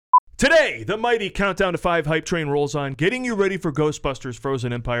Today, the mighty Countdown to 5 hype train rolls on, getting you ready for Ghostbusters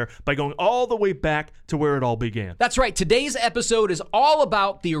Frozen Empire by going all the way back to where it all began. That's right. Today's episode is all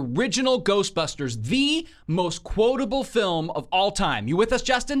about the original Ghostbusters, the most quotable film of all time. You with us,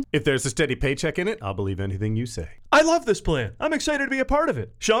 Justin? If there's a steady paycheck in it, I'll believe anything you say. I love this plan. I'm excited to be a part of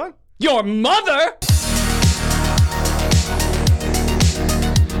it. Sean? Your mother?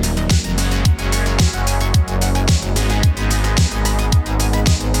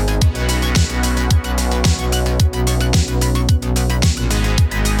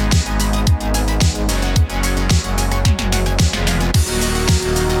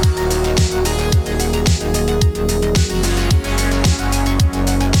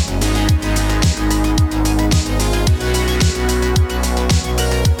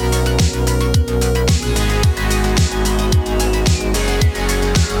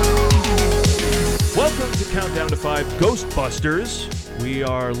 Countdown to 5 Ghostbusters. We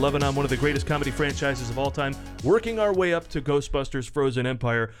are loving on one of the greatest comedy franchises of all time, working our way up to Ghostbusters Frozen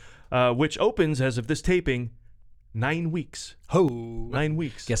Empire, which opens, as of this taping, 9 weeks. 9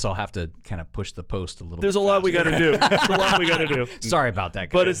 weeks. Guess I'll have to kind of push the post a little There's bit. a lot we got to do. There's a lot we got to do. Sorry about that,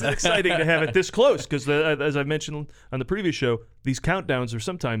 guys. But it's exciting to have it this close because, as I mentioned on the previous show, these countdowns are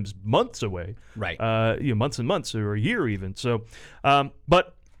sometimes months away. Right. Months and months or a year even. So,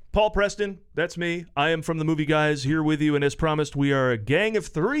 but Paul Preston, that's me. I am from the Movie Guys here with you, and as promised, we are a gang of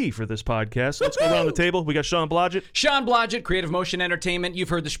 3 for this podcast. Let's go around the table. We got Sean Blodgett. Sean Blodgett, Creative Motion Entertainment. You've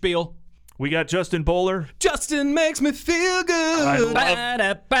heard the spiel. We got Justin Bowler. Justin makes me feel good. I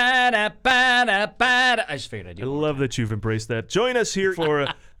just figured I'd do I it. love that you've embraced that. Join us here for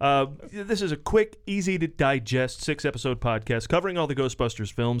this is a quick, easy to digest 6-episode podcast covering all the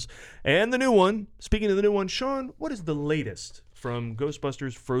Ghostbusters films and the new one. Speaking of the new one, Sean, what is the latest from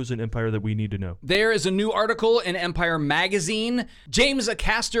Ghostbusters Frozen Empire that we need to know? There is a new article in Empire Magazine. James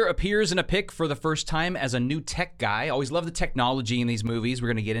Acaster appears in a pic for the first time as a new tech guy. Always love the technology in these movies. We're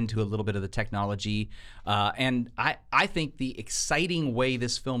going to get into a little bit of the technology. And I think the exciting way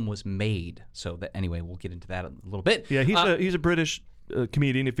this film was made. So that anyway, we'll get into that a little bit. Yeah, he's a British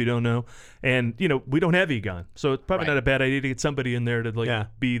comedian, if you don't know, and we don't have Egon, so it's probably not a bad idea to get somebody in there to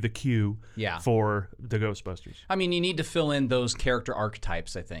be the cue for the Ghostbusters. I mean, you need to fill in those character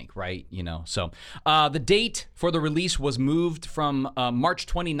archetypes, I think, right? So the date for the release was moved from March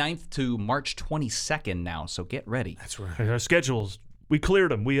 29th to March 22nd now, so get ready. That's right. Our schedules, we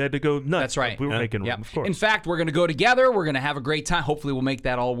cleared them. We had to go nuts. That's right. We were making room, of course. In fact, we're going to go together. We're going to have a great time. Hopefully, we'll make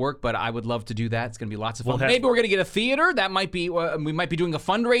that all work, but I would love to do that. It's going to be lots of fun. Maybe we're going to get a theater. That might be, we might be doing a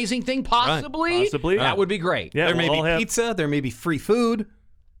fundraising thing, possibly. Right. Possibly. That would be great. Yeah, there may be pizza. There may be free food.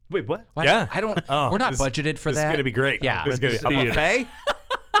 Wait, what? Yeah. I don't, we're not budgeted for that. It's going to be great. Yeah. It's going to be a buffet.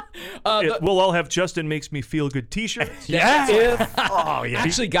 We'll all have Justin Makes Me Feel Good t-shirts. Yeah. Oh, yeah.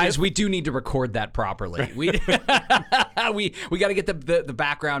 Actually, guys, we do need to record that properly. We got to get the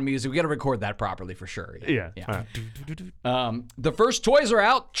background music. We got to record that properly for sure. Yeah. Right. The first toys are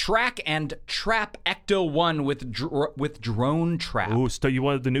out. Track and Trap Ecto 1 with drone trap. Ooh, so you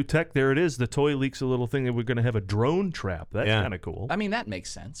wanted the new tech? There it is. The toy leaks a little thing that we're going to have a drone trap. That's kind of cool. I mean, that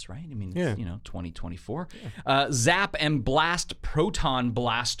makes sense, right? I mean, it's, 2024. Yeah. Zap and Blast Proton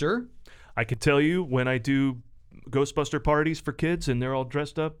Blaster. I can tell you when I do Ghostbuster parties for kids and they're all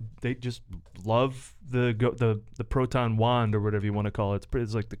dressed up, they just love the proton wand or whatever you want to call it.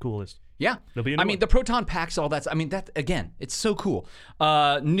 It's like the coolest. Yeah. I mean, the proton packs, all that. I mean, that, again, it's so cool.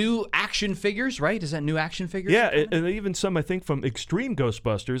 New action figures, right? Is that new action figures? Yeah, and even some, I think, from Extreme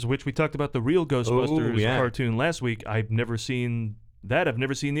Ghostbusters, which we talked about the real Ghostbusters cartoon last week. I've never seen that. I've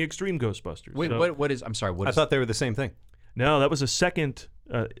never seen the Extreme Ghostbusters. Wait, so. what is, I'm sorry, what I is thought they were the same thing. No, that was a second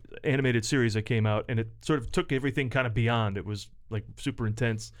animated series that came out, and it sort of took everything kind of beyond. It was like super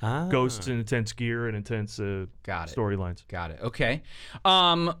intense ghosts and intense gear and intense storylines. Got it. Okay.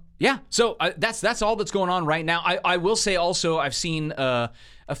 Yeah. So that's all that's going on right now. I will say also I've seen a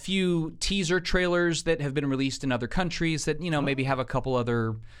few teaser trailers that have been released in other countries that maybe have a couple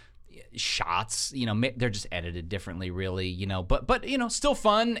other shots. They're just edited differently, really. But still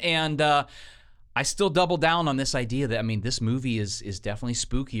fun and. I still double down on this idea that, I mean, this movie is definitely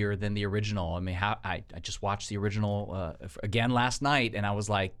spookier than the original. I mean, I just watched the original again last night, and I was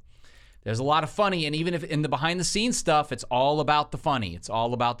like, there's a lot of funny, and even if in the behind-the-scenes stuff, it's all about the funny. It's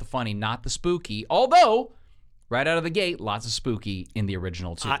all about the funny, not the spooky. Although, right out of the gate, lots of spooky in the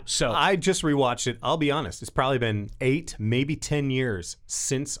original, too. I just rewatched it. I'll be honest. It's probably been 8, maybe 10 years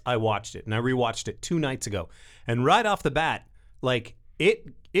since I watched it, and I rewatched it 2 nights ago. And right off the bat, like,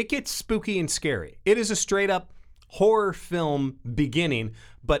 it gets spooky and scary. It is a straight up horror film beginning,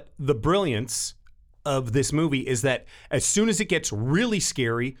 but the brilliance of this movie is that as soon as it gets really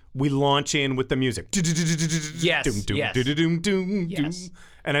scary, we launch in with the music. Yes, Yes.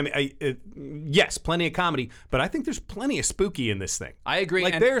 And I mean, yes, plenty of comedy, but I think there's plenty of spooky in this thing. I agree.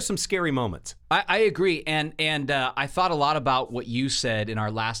 Like, there are some scary moments. I agree. And I thought a lot about what you said in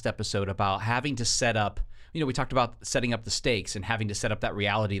our last episode about having to set up, we talked about setting up the stakes and having to set up that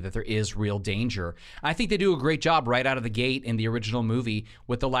reality that there is real danger. I think they do a great job right out of the gate in the original movie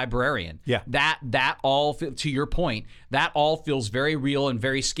with the librarian. Yeah. That all, to your point, that all feels very real and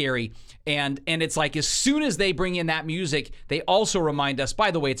very scary. And it's like as soon as they bring in that music, they also remind us,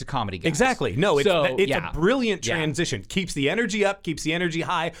 by the way, it's a comedy, guys. Exactly. No, it's yeah. a brilliant transition. Keeps the energy up, keeps the energy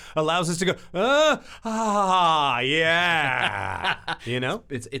high, allows us to go, yeah.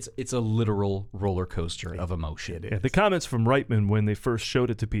 It's a literal roller coaster of emotion. Yeah, the comments from Reitman when they first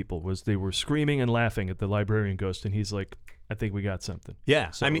showed it to people was they were screaming and laughing at the librarian ghost, and he's like, I think we got something. Yeah.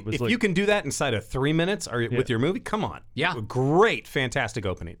 So I mean, if you can do that inside of 3 minutes with your movie, come on. Yeah. Great, fantastic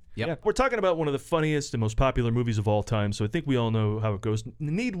opening. Yep. Yeah, we're talking about one of the funniest and most popular movies of all time, so I think we all know how it goes.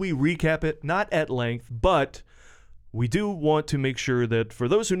 Need we recap it? Not at length, but we do want to make sure that for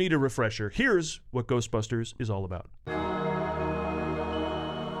those who need a refresher, here's what Ghostbusters is all about.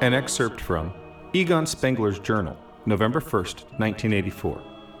 An excerpt from Egon Spengler's journal, November 1st, 1984,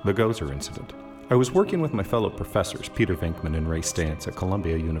 The Gozer Incident. I was working with my fellow professors, Peter Venkman and Ray Stantz at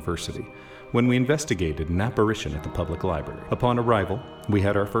Columbia University, when we investigated an apparition at the public library. Upon arrival, we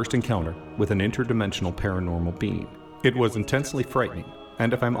had our first encounter with an interdimensional paranormal being. It was intensely frightening,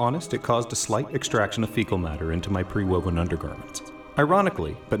 and if I'm honest, it caused a slight extraction of fecal matter into my pre-woven undergarments.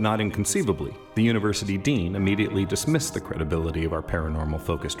 Ironically, but not inconceivably, the university dean immediately dismissed the credibility of our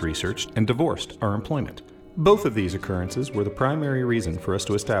paranormal-focused research and divorced our employment. Both of these occurrences were the primary reason for us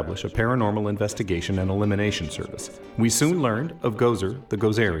to establish a paranormal investigation and elimination service. We soon learned of Gozer, the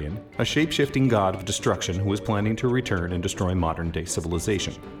Gozerian, a shape-shifting god of destruction who was planning to return and destroy modern-day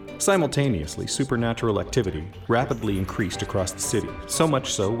civilization. Simultaneously, supernatural activity rapidly increased across the city, so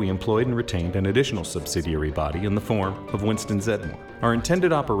much so we employed and retained an additional subsidiary body in the form of Winston Zedmore. Our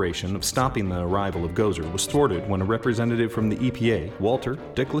intended operation of stopping the arrival of Gozer was thwarted when a representative from the EPA, Walter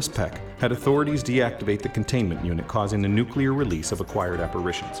Dickless Peck, had authorities deactivate the containment unit, causing a nuclear release of acquired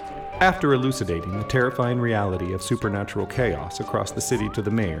apparitions. After elucidating the terrifying reality of supernatural chaos across the city to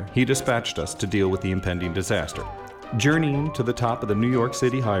the mayor, he dispatched us to deal with the impending disaster. Journeying to the top of the New York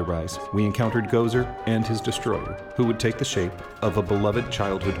City high-rise, we encountered Gozer and his destroyer, who would take the shape of a beloved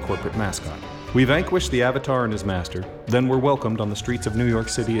childhood corporate mascot. We vanquished the Avatar and his master, then were welcomed on the streets of New York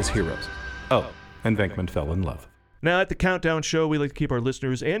City as heroes. Oh, and Venkman fell in love. Now, at the Countdown Show, we like to keep our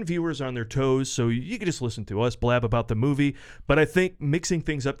listeners and viewers on their toes, so you can just listen to us blab about the movie, but I think mixing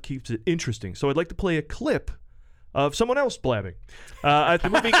things up keeps it interesting. So I'd like to play a clip of someone else blabbing. At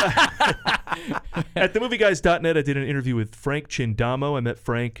themovieguys.net, I did an interview with Frank Chindamo. I met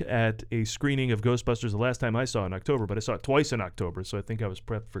Frank at a screening of Ghostbusters the last time I saw it in October, but I saw it twice in October, so I think I was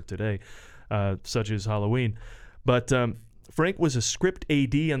prepped for today, such as Halloween. But Frank was a script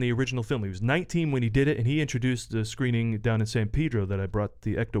AD on the original film. He was 19 when he did it, and he introduced the screening down in San Pedro that I brought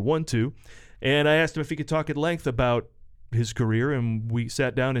the Ecto-1 to. And I asked him if he could talk at length about his career, and we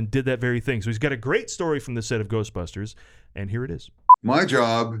sat down and did that very thing. So he's got a great story from the set of Ghostbusters, and here it is. My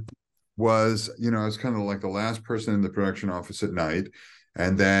job was, I was kind of like the last person in the production office at night,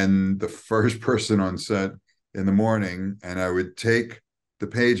 and then the first person on set in the morning, and I would take the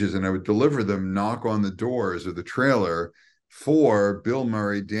pages and I would deliver them, knock on the doors of the trailer for Bill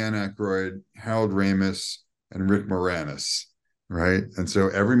Murray, Dan Aykroyd, Harold Ramis, and Rick Moranis, right? And so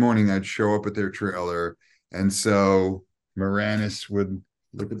every morning I'd show up at their trailer, and so Moranis would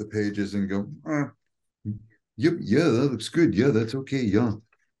look at the pages and go, yep, yeah, that looks good. Yeah, that's okay. Yeah,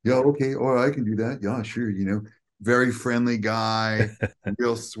 okay. Oh, I can do that. Yeah, sure. Very friendly guy,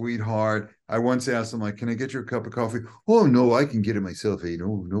 real sweetheart. I once asked him, like, can I get you a cup of coffee? Oh, no, I can get it myself. Hey,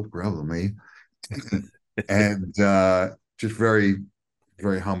 no problem, eh? And just very,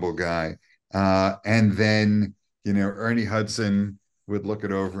 very humble guy. And then, Ernie Hudson would look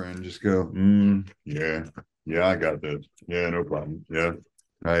it over and just go, yeah, I got this. Yeah, no problem. Yeah.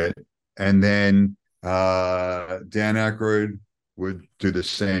 Right. And then Dan Aykroyd would do the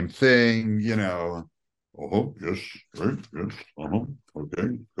same thing, Oh, yes, right, yes,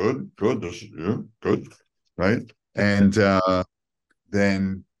 okay, good, this, yeah, good, right? And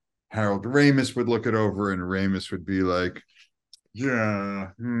then Harold Ramis would look it over, and Ramis would be like, yeah,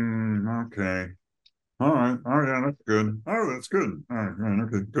 okay, all right, oh, yeah, that's good, oh, that's good, all right,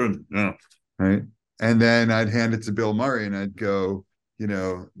 okay, good, yeah, right? And then I'd hand it to Bill Murray, and I'd go,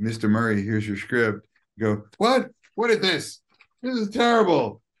 Mr. Murray, here's your script. Go, what? What is this? This is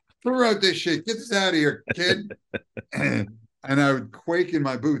terrible. throw out this shit. Get this out of here, kid. And I would quake in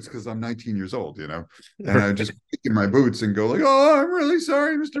my boots because I'm 19 years old, and I would just quake in my boots and go like, "Oh, I'm really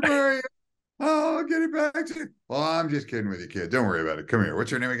sorry, Mr. Murray. Oh, I'll get it back to you." "Well, I'm just kidding with you, kid. Don't worry about it. Come here.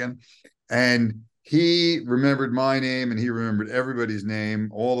 What's your name again?" And he remembered my name and he remembered everybody's name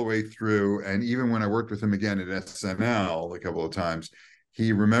all the way through. And even when I worked with him again at SNL a couple of times,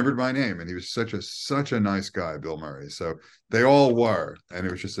 he remembered my name, and he was such a nice guy, Bill Murray. So they all were, and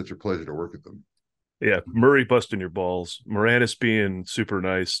it was just such a pleasure to work with them. Yeah, Murray busting your balls, Moranis being super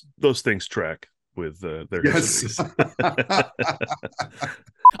nice. Those things track with their Yes.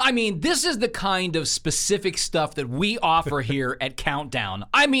 I mean, this is the kind of specific stuff that we offer here at Countdown.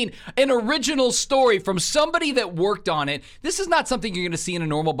 I mean, an original story from somebody that worked on it. This is not something you're going to see in a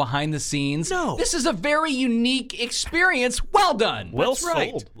normal behind the scenes. No. This is a very unique experience. Well done. well That's right.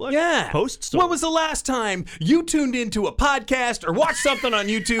 sold. Look, Yeah. post When was the last time you tuned into a podcast or watched something on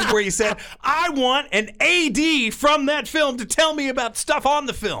YouTube where you said, "I want an AD from that film to tell me about stuff on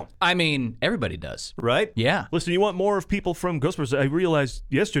the film"? I mean, everybody does. Right? Yeah. Listen, you want more of people from Ghostbusters? I realized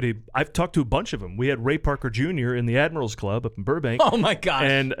yesterday I've talked to a bunch of them. We had Ray Parker Jr. in the Admirals Club up in Burbank. Oh, my gosh.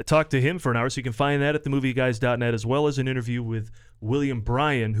 And talked to him for an hour, so you can find that at themovieguys.net, as well as an interview with William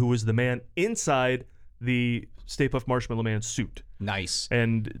Bryan, who was the man inside the Stay Puft Marshmallow Man suit. Nice.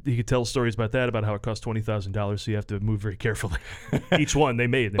 And he could tell stories about that, about how it cost $20,000, so you have to move very carefully. Each one they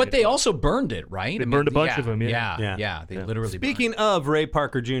made. But they also burned it, right? They burned a bunch of them, yeah. Yeah, they literally burned it. Speaking of Ray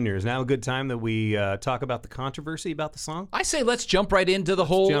Parker Jr., is now a good time that we talk about the controversy about the song? I say let's jump right into the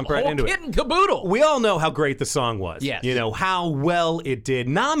whole into kit and caboodle. We all know how great the song was. Yes. You know, how well it did.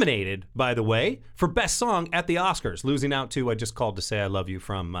 Nominated, by the way, for Best Song at the Oscars, losing out to I Just Called to Say I Love You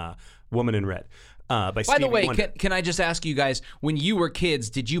from Woman in Red. By the way, can I just ask you guys, when you were kids,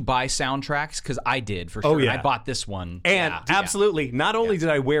 did you buy soundtracks? Because I did, for sure. Oh, yeah. I bought this one. And Yeah. absolutely, not only did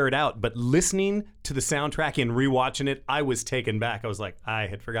I wear it out, but listening to the soundtrack and rewatching it, I was taken back. I was like, I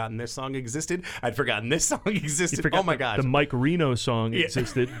had forgotten this song existed. I'd forgotten this song existed. Oh my gosh. The Mike Reno song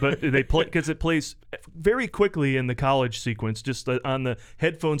existed, but they play because it plays very quickly in the college sequence, just on the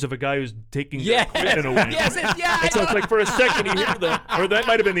headphones of a guy who's taking their equipment away. Yes, So it's like for a second you hear or that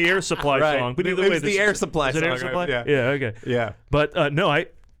might have been the Air Supply Right. song. But either It way, was the Air Supply is it song, Air right? Supply? Yeah. Yeah. Okay. Yeah. But no, I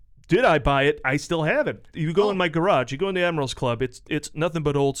buy it. I still have it. You go in my garage. You go in the Admirals Club. It's nothing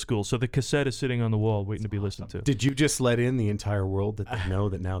but old school. So the cassette is sitting on the wall, waiting to be listened to. Did you just let in the entire world that they know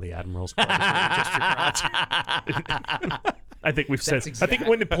that now the Admirals Club is not just your garage? I think we've said. I think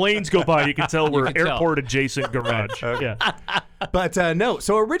when the planes go by, you can tell we're can tell. airport adjacent garage. Yeah. But no,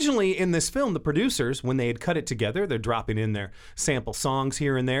 so originally in this film, the producers, when they had cut it together, they're dropping in their sample songs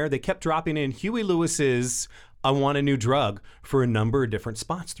here and there. They kept dropping in Huey Lewis's I Want a New Drug for a number of different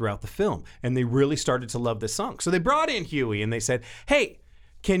spots throughout the film. And they really started to love this song. So they brought in Huey and they said, hey,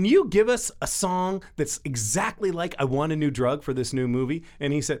 can you give us a song that's exactly like I Want a New Drug for this new movie?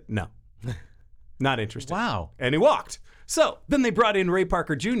 And he said, no, not interested. Wow. And he walked. So then they brought in Ray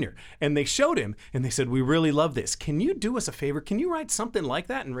Parker Jr. and they showed him and they said, we really love this. Can you do us a favor? Can you write something like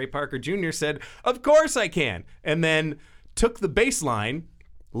that? And Ray Parker Jr. said, of course I can. And then took the bass line,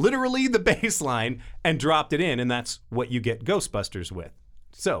 literally the bass line, and dropped it in. And that's what you get Ghostbusters with.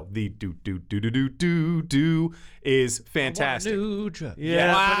 So the do is fantastic.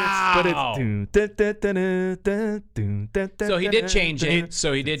 Yeah, Wow. but So he did change it.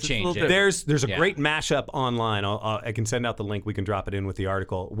 There's a Yeah. great mashup online. I can send out the link. We can drop it in with the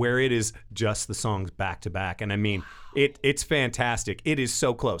article where it is just the songs back to back. And I mean, it's fantastic. It is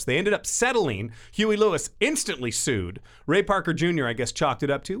so close. They ended up settling. Huey Lewis instantly sued. Ray Parker Jr., I guess, chalked it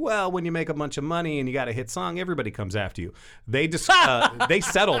up to, well, when you make a bunch of money and you got a hit song, everybody comes after you. They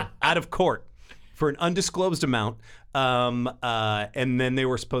settled out of court for an undisclosed amount. And then they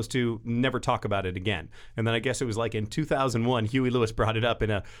were supposed to never talk about it again. And then I guess it was like in 2001, Huey Lewis brought it up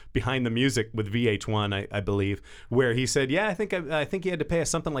in a Behind the Music with VH1, I believe, where he said, yeah, I think he had to pay us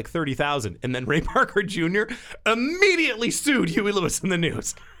something like $30,000. And then Ray Parker Jr. immediately sued Huey Lewis in the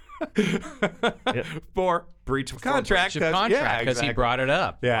news. For breach of contract. Because he brought it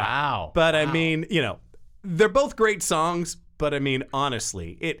up. Yeah. Wow. But I mean, you know, they're both great songs, but I mean,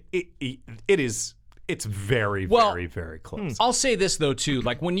 honestly, it's very, very, very close. I'll say this though too,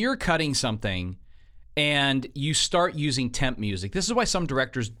 like when you're cutting something and you start using temp music, this is why some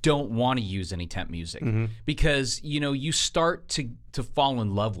directors don't want to use any temp music, because you start to fall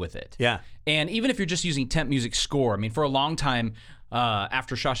in love with it. Yeah. And even if you're just using temp music score, I mean, for a long time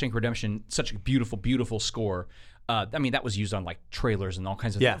after Shawshank Redemption, such a beautiful, beautiful score. I mean, that was used on like trailers and all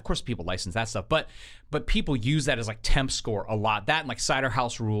kinds of. Yeah. Of course, people license that stuff, but people use that as like temp score a lot. That and like Cider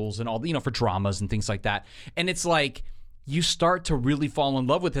House Rules and all, for dramas and things like that. And it's like you start to really fall in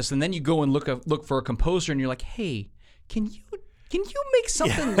love with this, and then you go and look for a composer, and you're like, hey, can you make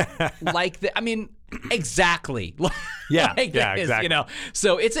something like that? I mean, exactly. Yeah, like yeah, this, exactly. You know,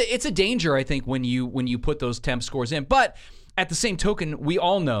 so it's a danger, I think, when you put those temp scores in. But at the same token, we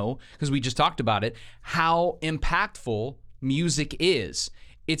all know, because we just talked about it, how impactful music is.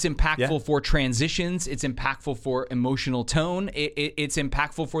 It's impactful for transitions. It's impactful for emotional tone. It's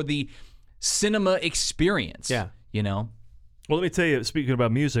impactful for the cinema experience. Yeah. You know? Well, let me tell you, speaking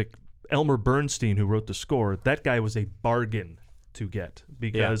about music, Elmer Bernstein, who wrote the score, that guy was a bargain to get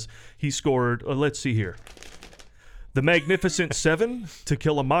because he scored, let's see here, The Magnificent Seven, To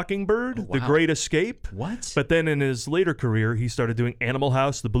Kill a Mockingbird, The Great Escape. What? But then in his later career, he started doing Animal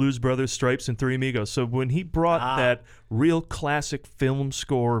House, The Blues Brothers, Stripes, and Three Amigos. So when he brought that real classic film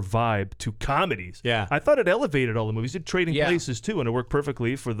score vibe to comedies, I thought it elevated all the movies. It did Trading Places, too, and it worked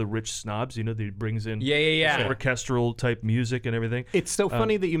perfectly for the rich snobs, you know, that he brings in orchestral type music and everything. It's so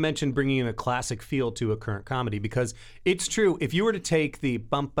funny that you mentioned bringing in a classic feel to a current comedy, because it's true. If you were to take the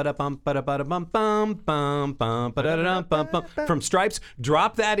bum ba da bum ba da ba da bum bum bum bum ba da da bum bum from Stripes,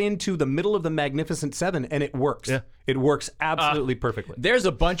 drop that into the middle of the Magnificent Seven, and it works. Yeah. It works absolutely perfectly. There's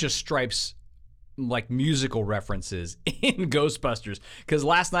a bunch of Stripes like musical references in Ghostbusters, because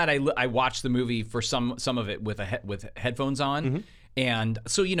last night I watched the movie for some of it with headphones on, and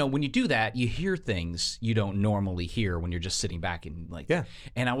so you know when you do that you hear things you don't normally hear when you're just sitting back and like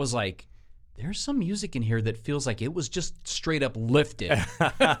and I was like, there's some music in here that feels like it was just straight up lifted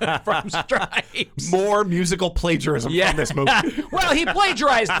from Stripes. More musical plagiarism from this movie. Well, he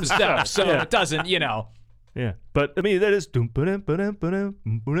plagiarized some stuff, so it doesn't, you know. Yeah, but I mean that is that's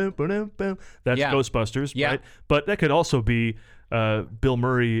Ghostbusters, right? But that could also be Bill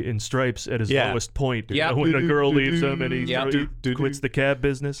Murray in Stripes at his lowest point. You know, when a girl leaves him and he quits the cab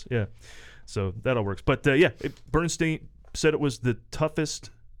business. Yeah, so that all works. But Bernstein said it was the toughest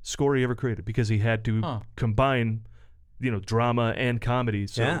score he ever created because he had to combine, you know, drama and comedy,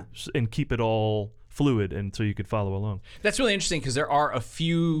 and keep it all fluid, and so you could follow along. That's really interesting because there are a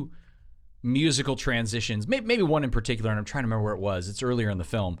few musical transitions, maybe one in particular, and I'm trying to remember where it was. It's earlier in the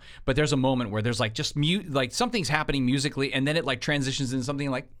film, but there's a moment where there's like just like something's happening musically, and then it like transitions into something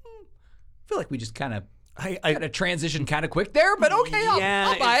like, I feel like we just kind of had a transition kind of quick there, but okay,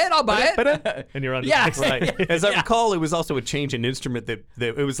 I'll buy it. And you're on. Yeah, right. As I recall, it was also a change in instrument that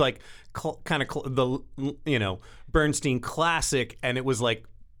it was like the Bernstein classic, and it was like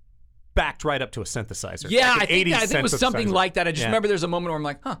backed right up to a synthesizer. Yeah, like I think it was something like that. I just remember there's a moment where I'm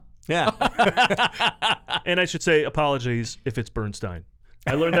like, huh. Yeah. And I should say apologies if it's Bernstein.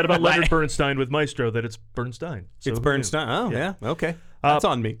 I learned that about Leonard Bernstein with Maestro, that it's Bernstein. So, it's Bernstein. Oh, yeah. Okay. That's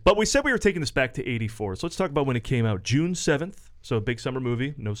on me. But we said we were taking this back to 84. So let's talk about when it came out. June 7th. So a big summer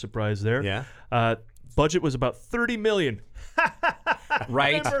movie. No surprise there. Yeah. Budget was about $30 million.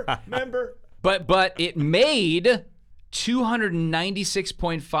 Right. Remember? But it made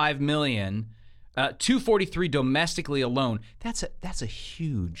 $296.5 million. 243 domestically alone. That's a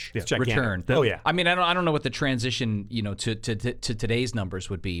huge return. Oh yeah. I mean, I don't know what the transition, you know, to today's numbers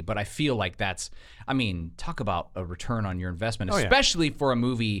would be, but I feel like that's. I mean, talk about a return on your investment, especially for a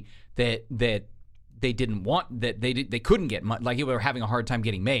movie that they didn't want, that they couldn't get much, like they were having a hard time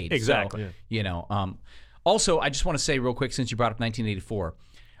getting made. Exactly. So, you know. Also, I just want to say real quick, since you brought up 1984,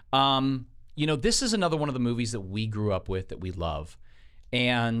 you know, this is another one of the movies that we grew up with that we love,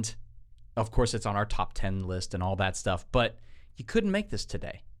 and. Of course, it's on our top 10 list and all that stuff, but you couldn't make this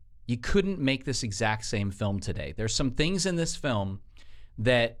today. You couldn't make this exact same film today. There's some things in this film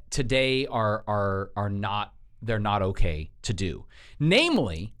that today are not, they're not okay to do.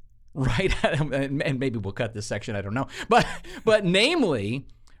 Namely, right, and maybe we'll cut this section, I don't know, but namely,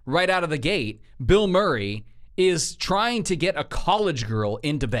 right out of the gate, Bill Murray is trying to get a college girl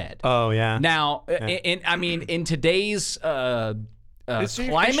into bed. Oh yeah. Now, in today's Is she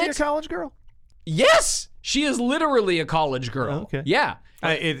climate, a college girl? yes, she is literally a college girl. Oh, okay. Yeah.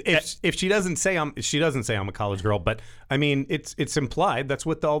 If she doesn't say I'm a college girl, but I mean it's implied. That's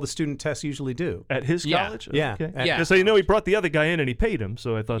what all the student tests usually do. At his college? Yeah. Okay. Yeah. So you know he brought the other guy in and he paid him,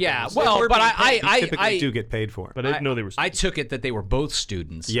 so I thought Yeah. that was, Well, but They typically do get paid for. but I didn't know they were I took it that they were both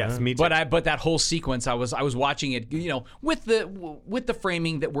students. Yes, me too. But that whole sequence, I was watching it, you know, with the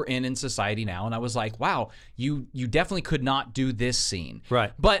framing that we're in society now, and I was like, wow, you definitely could not do this scene.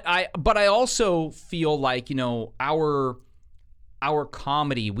 Right. But I also feel like, you know, our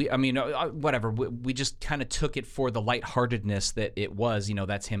comedy, we just kind of took it for the lightheartedness that it was. You know,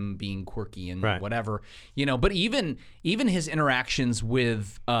 that's him being quirky and whatever. You know, but even his interactions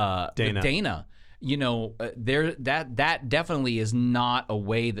with Dana, you know, that definitely is not a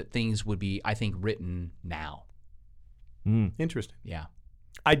way that things would be, I think, written now. Interesting. Yeah.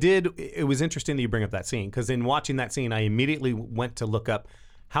 It was interesting that you bring up that scene, because in watching that scene, I immediately went to look up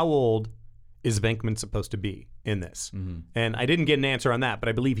how old is Venkman supposed to be in this. And I didn't get an answer on that, but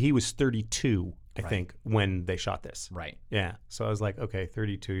I believe he was 32, I think, when they shot this. Right. Yeah. So I was like, okay,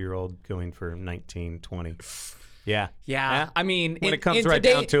 32-year-old going for 19, 20. Yeah. Yeah. I mean, when it comes right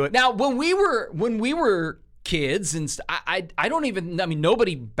down to it. Now, when we were kids, and I don't even, I mean,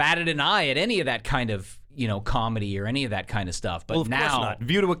 nobody batted an eye at any of that kind of, comedy or any of that kind of stuff. But Well, of now, course not.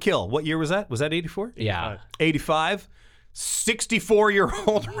 View to a Kill. What year was that? Was that 84? yeah. 85.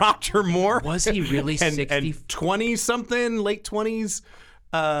 64-year-old Roger Moore. Was he really 60? And 20-something, late 20s,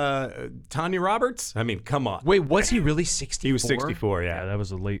 Tanya Roberts. I mean, come on. Wait, was he really 64? He was 64, Yeah, yeah. that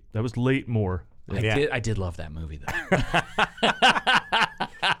was late more. I did love that movie, though.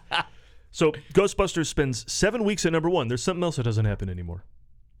 So Ghostbusters spends 7 weeks at number 1. There's something else that doesn't happen anymore.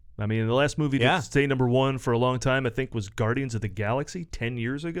 I mean, the last movie that stayed number 1 for a long time, I think, was Guardians of the Galaxy 10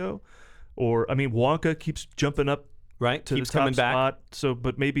 years ago. Or, I mean, Wonka keeps jumping up Right? to Keeps the top coming back. spot. So,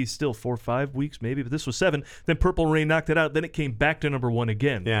 but maybe still 4 or 5 weeks, maybe. But this was 7. Then Purple Rain knocked it out. Then it came back to number 1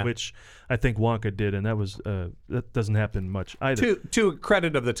 again, which I think Wonka did, and that doesn't happen much either. To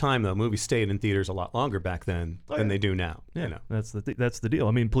credit of the time, though, movies stayed in theaters a lot longer back then than they do now. Yeah, that's the deal.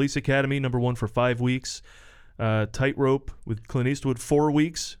 I mean, Police Academy number 1 for 5 weeks. Tightrope with Clint Eastwood 4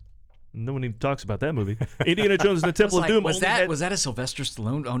 weeks. No one even talks about that movie. Indiana Jones and the Temple of Doom. Was that a Sylvester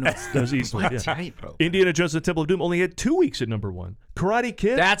Stallone? Oh no, that was Eastwood. Yeah. Tightrope. Indiana Jones and the Temple of Doom only had 2 weeks at number 1. Karate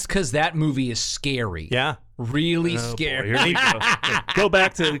Kid. That's because that movie is scary. Yeah. Really Oh, scary. boy, here we go. Go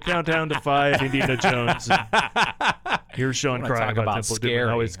back to the countdown to 5. Indiana Jones. Here's Sean crying Talk about Temple of Doom. scary.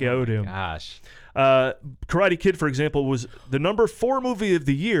 How it's go to him. Gosh. Karate Kid, for example, was the number 4 movie of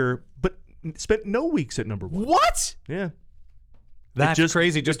the year, but spent no weeks at number 1. What? Yeah. That's just-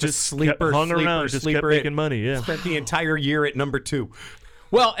 crazy. Just it a just sleeper, kept hung sleeper, around, just sleeper kept hit. making money. Yeah. Spent the entire year at number 2.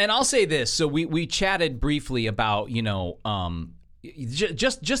 Well, and I'll say this. So we chatted briefly about,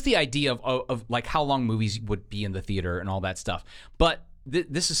 just the idea of like how long movies would be in the theater and all that stuff. But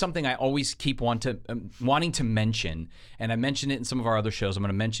this is something I always keep wanting to mention, and I mentioned it in some of our other shows. I'm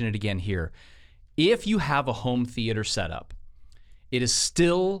going to mention it again here. If you have a home theater setup, it is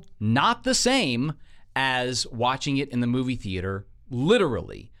still not the same as watching it in the movie theater,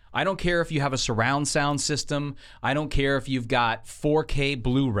 literally. I don't care if you have a surround sound system. I don't care if you've got 4K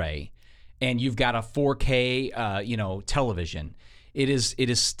Blu-ray and you've got a 4K, television. It is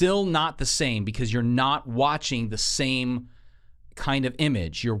still not the same because you're not watching the same kind of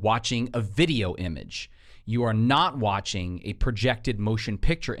image. You're watching a video image. You are not watching a projected motion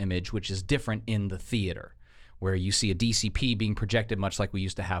picture image, which is different in the theater, where you see a DCP being projected much like we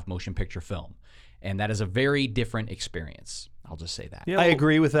used to have motion picture film. And that is a very different experience. I'll just say that. Yeah, I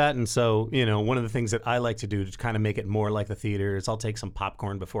agree with that. And so, one of the things that I like to do to kind of make it more like the theater is I'll take some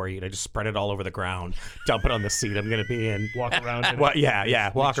popcorn before I eat. I just spread it all over the ground, dump it on the seat I'm going to be in. Walk around in it.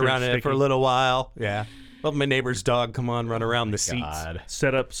 Walk sure around it's in it for a sticky. little while. Yeah. Let my neighbor's dog come on, run around the seats.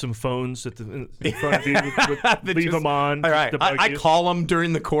 Set up some phones in front of you. Leave them on. All right. to bug I you. call them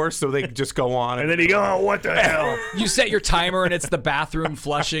during the course so they just go on. And then you go, oh, what the hell? You set your timer and it's the bathroom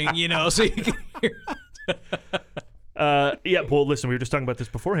flushing, so you can hear. Well, listen, we were just talking about this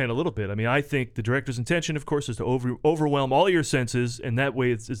beforehand a little bit. I mean, I think the director's intention, of course, is to overwhelm all your senses, and that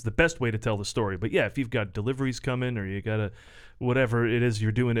way it's the best way to tell the story. But yeah, if you've got deliveries coming or you got whatever it is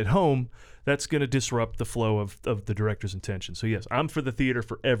you're doing at home, that's going to disrupt the flow of the director's intention. So yes, I'm for the theater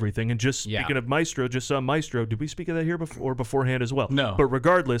for everything. And just speaking of Maestro, just saw Maestro. Did we speak of that here before or beforehand as well? No. But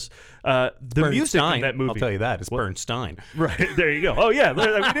regardless, the music in that movie. I'll tell you that. It's Bernstein. Right, there you go. Oh, yeah, we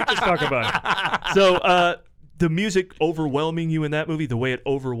did just talk about it. So the music overwhelming you in that movie, the way it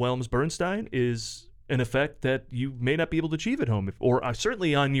overwhelms Bernstein, is an effect that you may not be able to achieve at home, or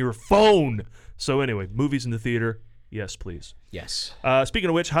certainly on your phone. So anyway, movies in the theater, yes, please. Yes. Speaking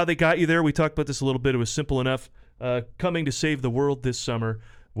of which, how they got you there, we talked about this a little bit. It was simple enough. Coming to save the world this summer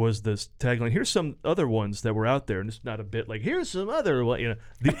was the tagline. Here's some other ones that were out there, and it's not a bit like, here's some other,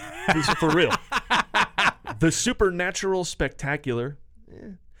 these are for real. The Supernatural Spectacular.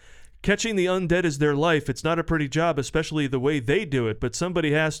 Catching the undead is their life. It's not a pretty job, especially the way they do it, but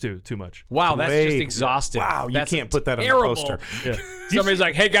somebody has to. Too much. Wow, that's Wait. just exhaustive. Wow, you That's can't put that on the terrible. poster. Yeah. Somebody's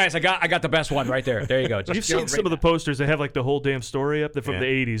like, "Hey guys, I got the best one right there. There you go." Just You've seen some of the posters. They have like the whole damn story up there from Yeah. the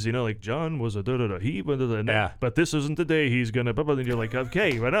 80s. Like John was a da-da-da. He was a Yeah. but this isn't the day he's going to. And you're like,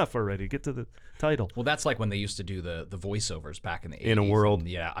 okay, enough already. Get to the title. Well, that's like when they used to do the voiceovers back in the 80s. In a world. And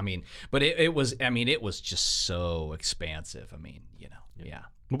yeah, but it was just so expansive. Yeah.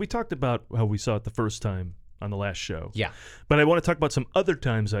 Well, we talked about how we saw it the first time on the last show. Yeah. But I want to talk about some other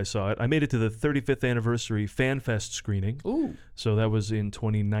times I saw it. I made it to the 35th anniversary Fan Fest screening. Ooh. So that was in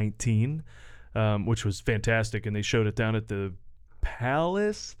 2019, which was fantastic. And they showed it down at the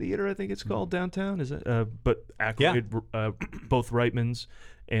Palace Theater, I think it's called, downtown. Is it? But Aykroyd, both Reitmans,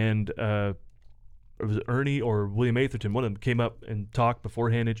 and it was Ernie or William Atherton. One of them came up and talked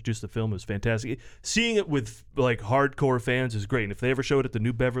beforehand, introduced the film. It was fantastic. Seeing it with like hardcore fans is great. And if they ever show it at the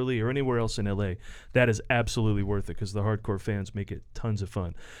New Beverly or anywhere else in LA, that is absolutely worth it because the hardcore fans make it tons of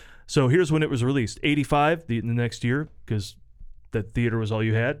fun. So here's when it was released: 85, the next year, because that theater was all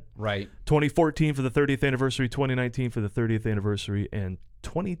you had. Right. 2014 for the 30th anniversary, 2019 for the 30th anniversary, and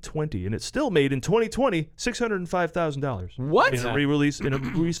 2020, and it still made in 2020 $605,000. What? In a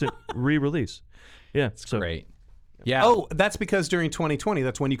recent re-release. Yeah, so Great. Yeah. Oh, that's because during 2020,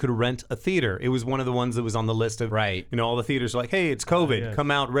 that's when you could rent a theater. It was one of the ones that was on the list of, Right. all the theaters are like, hey, it's COVID. yeah. Come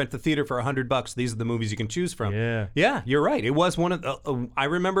out, rent the theater for $100. These are the movies you can choose from. Yeah. Yeah, you're right. It was one of the, I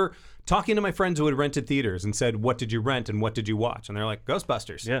remember talking to my friends who had rented theaters and said, what did you rent and what did you watch? And they're like,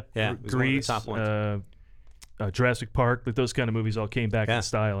 Ghostbusters. Yeah, Yeah. It was one of the Grease, top ones. Jurassic Park, like those kind of movies all came back Yeah. in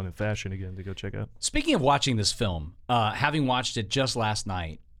style and in fashion again to go check out. Speaking of watching this film, having watched it just last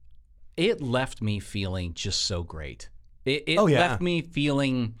night, it left me feeling just so great. It left me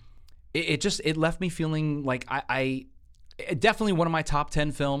feeling. It left me feeling like definitely one of my top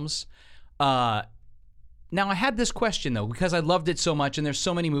 10 films. Now I had this question though because I loved it so much, and there's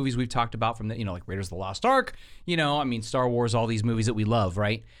so many movies we've talked about from the like Raiders of the Lost Ark. Star Wars, all these movies that we love,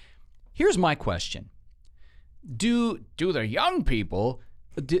 right? Here's my question: Do the young people,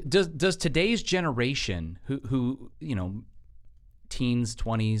 does today's generation who teens,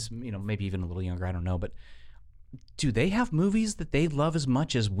 20s, maybe even a little younger, I don't know, but do they have movies that they love as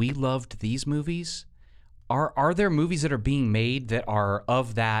much as we loved these movies? Are there movies that are being made that are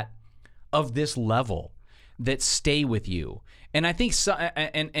of this level that stay with you? And I think so,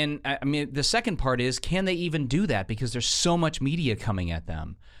 and I mean the second part is, can they even do that because there's so much media coming at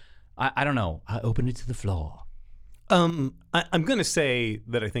them? I don't know. I open it to the floor. I'm going to say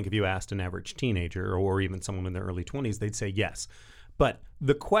that I think if you asked an average teenager or even someone in their early 20s, they'd say yes. But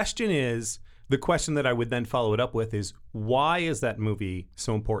the question that I would then follow it up with is, why is that movie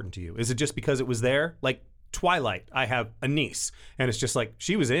so important to you? Is it just because it was there? Like Twilight, I have a niece, and it's just like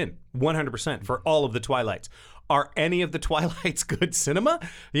she was in 100% for all of the Twilights. Are any of the Twilights good cinema?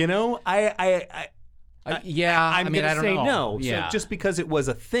 Yeah. I'm going I to don't say know. no. Yeah. So just because it was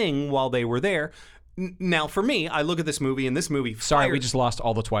a thing while they were there. Now, for me, I look at this movie, and this movie. Sorry, we just lost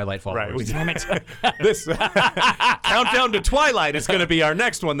all the Twilight followers. Right. Damn it. This Countdown to Twilight is going to be our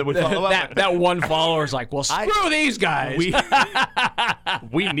next one that we follow up with. That one follower's like, well, screw these guys.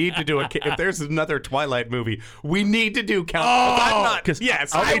 We need to do if there's another Twilight movie, we need to do Countdown.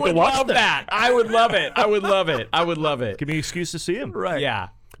 Yes, I would love that. I would love it. I would love it. I would love it. Give me an excuse to see him. Right. Yeah.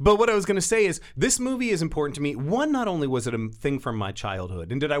 But what I was going to say is, this movie is important to me. One, not only was it a thing from my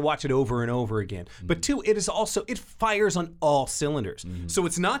childhood, and did I watch it over and over again, but two, it fires on all cylinders. So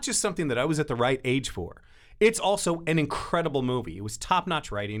it's not just something that I was at the right age for. It's also an incredible movie. It was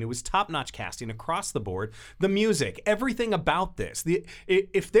top-notch writing. It was top-notch casting across the board. The music, everything about this.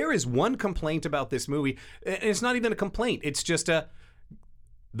 If there is one complaint about this movie, it's not even a complaint. It's just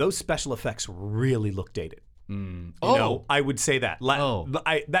those special effects really look dated. I would say that.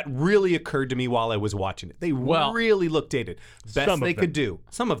 That really occurred to me while I was watching it. They really looked dated. Best they could do.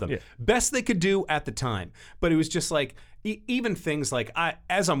 Some of them. Yeah. Best they could do at the time. But it was just like, even things like,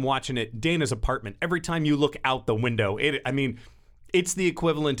 as I'm watching it, Dana's apartment, every time you look out the window, it's the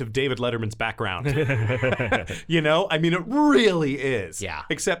equivalent of David Letterman's background. It really is. Yeah.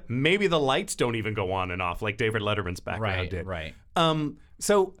 Except maybe the lights don't even go on and off like David Letterman's background did. Right.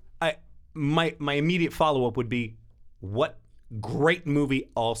 So my immediate follow-up would be, what great movie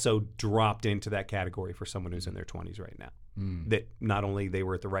also dropped into that category for someone who's in their 20s right now? That not only they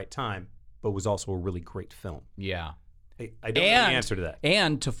were at the right time, but was also a really great film. Yeah. I don't know the answer to that.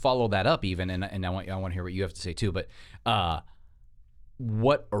 And to follow that up even, and I want to hear what you have to say too, but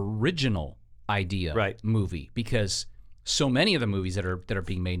what original idea movie? Because so many of the movies that are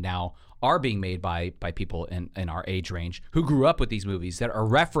being made now are being made by people in our age range who grew up with these movies that are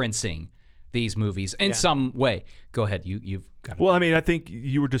referencing these movies in some way. Go ahead. You've got it. Well, I mean, I think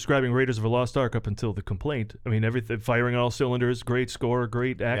you were describing Raiders of the Lost Ark up until the complaint. I mean, everything firing on all cylinders, great score,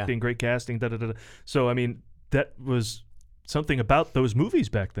 great acting, great casting, da-da-da-da. So, I mean, that was something about those movies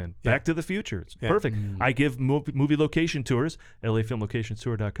back then. Back to the Future. It's perfect. I give movie location tours,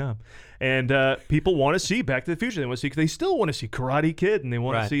 LAFilmLocationTour.com, and people want to see Back to the Future. They still want to see Karate Kid, and they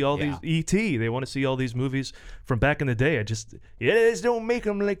want to see all these E.T. They want to see all these movies from back in the day. They just don't make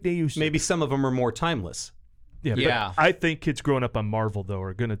them like they used to. Maybe some of them are more timeless. Yeah. Yeah. But I think kids growing up on Marvel though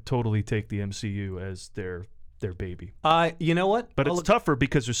are going to totally take the MCU as their baby. You know what? But it's tougher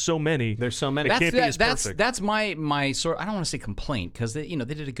because there's so many. There's so many. It can't be as perfect. That's my sort. I don't want to say complaint because they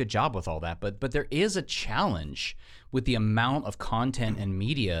did a good job with all that, but there is a challenge with the amount of content and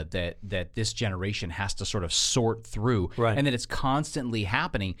media that this generation has to sort of sort through, right. and that it's constantly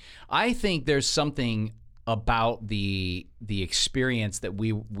happening. I think there's something about the experience that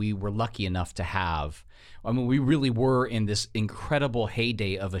we were lucky enough to have. I mean, we really were in this incredible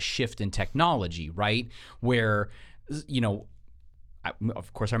heyday of a shift in technology, right? Where,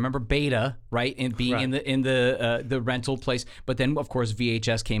 of course, I remember Beta, right, and being in the rental place. But then, of course,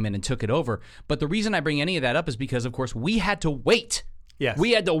 VHS came in and took it over. But the reason I bring any of that up is because, of course, we had to wait. Yes.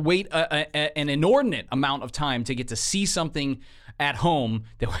 We had to wait an inordinate amount of time to get to see something at home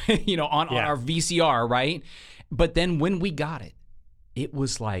that on our VCR, right? But then when we got it, it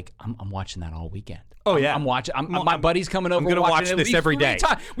was like I'm watching that all weekend. Oh yeah, I'm watching. My buddy's coming over. I'm gonna watch this every day.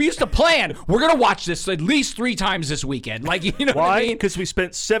 We used to plan. We're gonna watch this at least 3 times this weekend. Like what I mean? Because we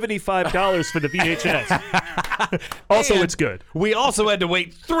spent $75 for the VHS. Also, it's good. We also had to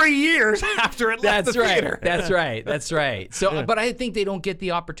wait 3 years after it left the theater. That's right. So, but I think they don't get the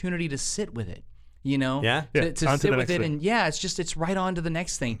opportunity to sit with it. Yeah. To sit with it, and it's right on to the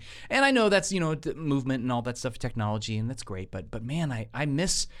next thing. And I know that's movement and all that stuff, technology, and that's great. But man, I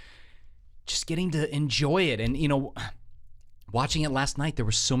miss just getting to enjoy it. And watching it last night, there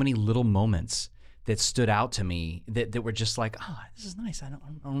were so many little moments that stood out to me that were just like, this is nice. I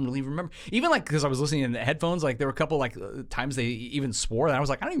don't really remember. Even like because I was listening in the headphones, like there were a couple times they even swore, and I was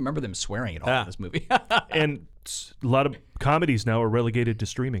like, I don't even remember them swearing at all in this movie. And a lot of comedies now are relegated to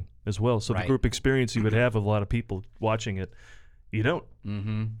streaming as well. So the group experience you would have with a lot of people watching it, you don't.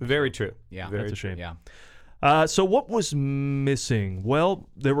 Mm-hmm. Very true. Yeah, that's a shame. Yeah. So what was missing? Well,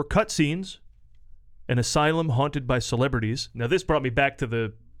 there were cutscenes, an asylum haunted by celebrities. Now this brought me back to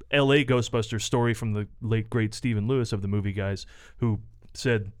the L.A. Ghostbusters story from the late great Stephen Lewis of the movie guys, who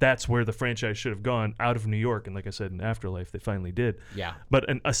said that's where the franchise should have gone, out of New York. And like I said, in Afterlife, they finally did. Yeah. But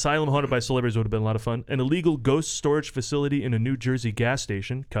an asylum haunted by celebrities would have been a lot of fun. An illegal ghost storage facility in a New Jersey gas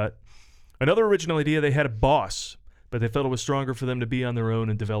station, cut. Another original idea, they had a boss, but they felt it was stronger for them to be on their own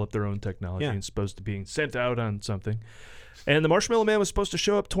and develop their own technology and supposed to being sent out on something. And the Marshmallow Man was supposed to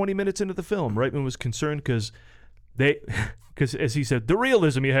show up 20 minutes into the film. Reitman was concerned because as he said, the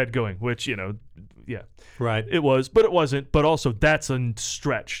realism you had going, which, Right. It was, but it wasn't. But also, that's a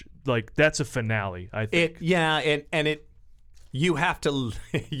stretch. Like, that's a finale, I think. You have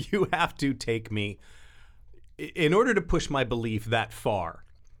to take me, in order to push my belief that far,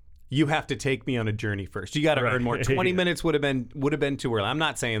 you have to take me on a journey first. You got to earn more. 20 minutes would have been too early. I'm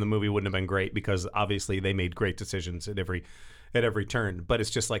not saying the movie wouldn't have been great, because obviously they made great decisions at every turn. But it's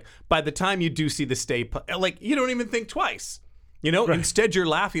just like, by the time you do see the you don't even think twice. Instead you're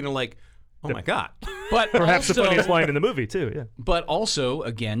laughing and like, oh my God. But perhaps also, the funniest line in the movie too. Yeah. But also,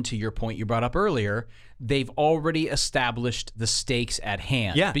 again, to your point you brought up earlier, they've already established the stakes at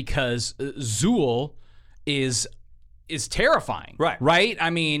hand. Yeah. Because Zool is terrifying. Right.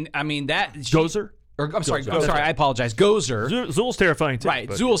 I mean that Gozer. I'm sorry. I apologize. Gozer. Zool's terrifying too. Right.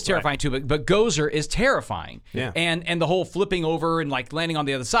 Zool's terrifying too, but Gozer is terrifying. Yeah. And the whole flipping over and like landing on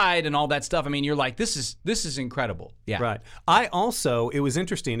the other side and all that stuff. I mean, you're like, this is incredible. Yeah. Right. It was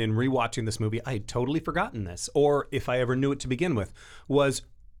interesting in rewatching this movie. I had totally forgotten this, or if I ever knew it to begin with, was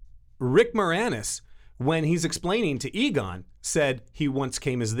Rick Moranis, when he's explaining to Egon, said he once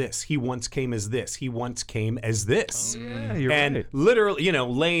came as this. He once came as this. He once came as this. Yeah, you're and right. literally,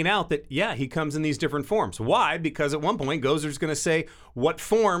 laying out that, he comes in these different forms. Why? Because at one point, Gozer's going to say, what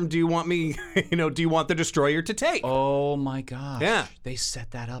form do you want me, do you want the Destroyer to take? Oh my gosh. Yeah. They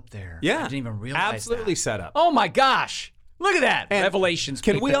set that up there. Yeah. I didn't even realize Absolutely that. set up. Oh my gosh. Look at that. And Revelations.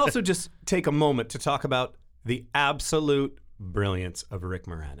 Can we also just take a moment to talk about the absolute brilliance of Rick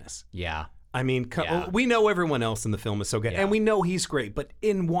Moranis? Yeah. I mean, we know everyone else in the film is so good, and we know he's great, but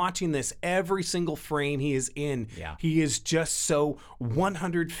in watching this, every single frame he is in, he is just so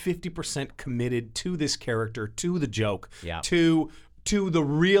 150% committed to this character, to the joke, to the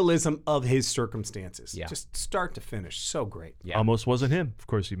realism of his circumstances. Just start to finish. So great. Almost wasn't him, of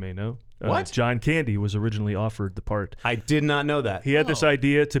course, you may know. What? John Candy was originally offered the part. I did not know that. He had this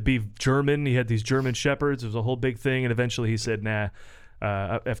idea to be German. He had these German shepherds. It was a whole big thing, and eventually he said, nah.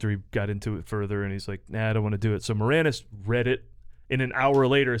 After he got into it further, and he's like, nah, I don't want to do it. So Moranis read it, and an hour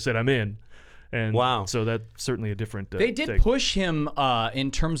later said, I'm in. And Wow. so that's certainly a different. They did take. push him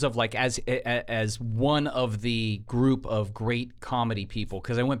in terms of like as one of the group of great comedy people,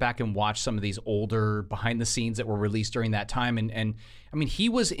 because I went back and watched some of these older behind the scenes that were released during that time, and I mean he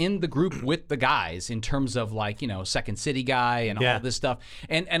was in the group with the guys in terms of like Second City guy and all this stuff,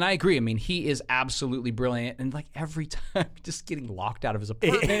 and I agree. I mean he is absolutely brilliant, and like every time just getting locked out of his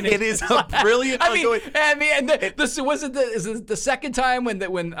apartment. It is a brilliant. This was it. Is it the second time when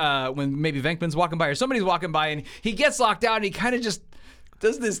maybe Venkman's walking by or somebody's walking by and he gets locked out and he kind of just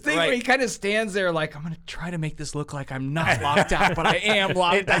does this thing where he kind of stands there like, I'm going to try to make this look like I'm not locked out, but I am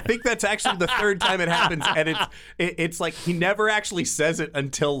locked out. I think that's actually the third time it happens, and it's like he never actually says it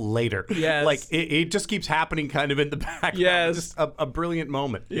until later. Yes. Like it just keeps happening kind of in the background. Yes. Just a brilliant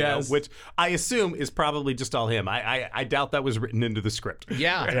moment. Yes. Which I assume is probably just all him. I doubt that was written into the script.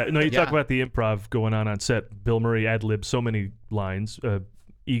 Yeah. No, you talk about the improv going on set. Bill Murray ad-libbed so many lines.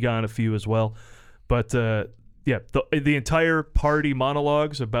 Egon a few as well. But the entire party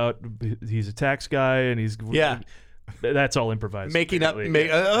monologues about he's a tax guy and he's that's all improvised. Making up,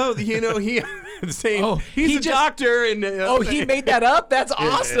 basically. saying he's a doctor and he made that up? That's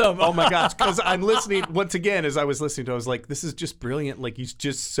awesome. Oh my gosh, because I'm listening once again as I was listening to it, I was like, this is just brilliant. Like he's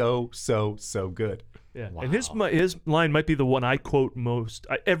just so good. Yeah, and his line might be the one I quote most.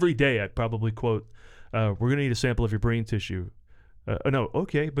 Every day I probably quote, we're going to need a sample of your brain tissue. No,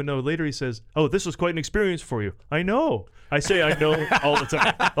 okay, but no, later he says, oh, this was quite an experience for you. I know. I say I know all the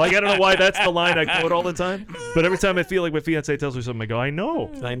time. Like, I don't know why that's the line I quote all the time, but every time I feel like my fiance tells me something, I go, I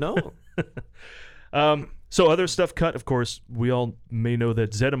know. So other stuff cut, of course, we all may know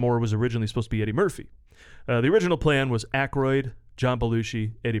that Zeddemore was originally supposed to be Eddie Murphy. The original plan was Aykroyd, John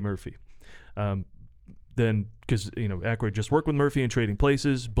Belushi, Eddie Murphy. Then, because Aykroyd just worked with Murphy in Trading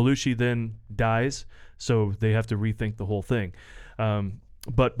Places, Belushi then dies, so they have to rethink the whole thing.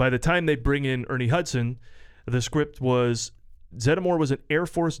 But by the time they bring in Ernie Hudson, the script was Zeddemore was an Air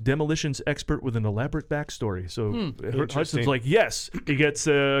Force demolitions expert with an elaborate backstory. So Hudson's like, yes. He gets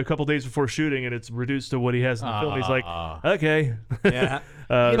a couple days before shooting, and it's reduced to what he has in the film. He's like, okay. Yeah.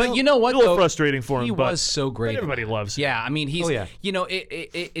 But you know what? A little frustrating for him. He was so great. Everybody loves him. Yeah, I mean, he's.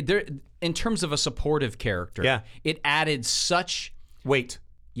 There in terms of a supportive character. It added such weight.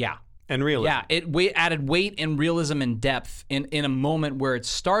 Yeah. And realism. Yeah, it added weight and realism and depth in a moment where it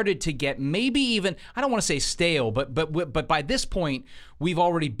started to get maybe even, I don't want to say stale, but by this point we've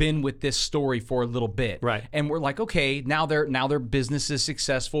already been with this story for a little bit, right? And we're like, okay, now their business is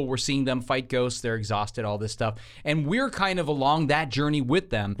successful. We're seeing them fight ghosts. They're exhausted, all this stuff, and we're kind of along that journey with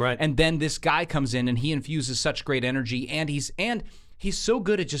them, right? And then this guy comes in and he infuses such great energy, and he's so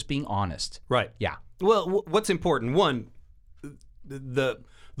good at just being honest, right? Yeah. Well, what's important? One,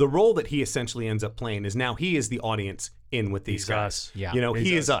 the role that he essentially ends up playing is now he is the audience in with these guys. Us. Yeah.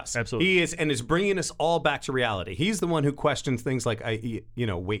 He is us. Absolutely. He is, and is bringing us all back to reality. He's the one who questions things like,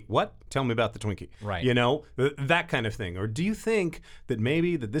 wait, what? Tell me about the Twinkie. Right. That kind of thing. Or do you think that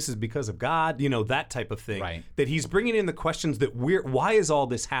maybe that this is because of God? That type of thing. Right. That he's bringing in the questions that why is all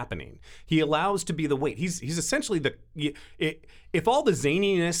this happening? He allows to be the weight. He's essentially if all the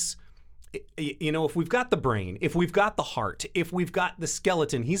zaniness, if we've got the brain, if we've got the heart, if we've got the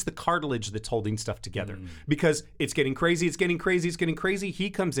skeleton, he's the cartilage that's holding stuff together. Because it's getting crazy, he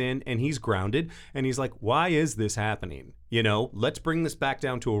comes in and he's grounded and he's like, why is this happening? Let's bring this back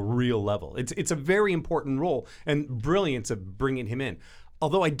down to a real level. It's a very important role and brilliance of bringing him in.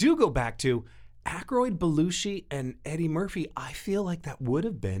 Although I do go back to Aykroyd, Belushi, and Eddie Murphy, I feel like that would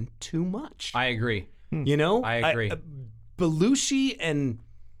have been too much. I agree. I agree. Belushi and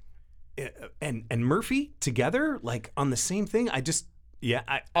Murphy together, like on the same thing. It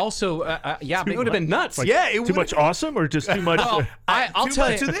would have been nuts. Like, it too much awesome or just too much. Well, I'll too tell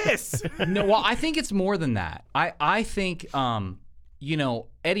much you of this. No, well, I think it's more than that. I think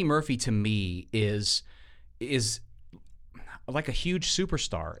Eddie Murphy to me is like a huge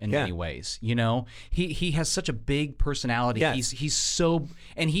superstar in many ways. He has such a big personality. Yes. He's so,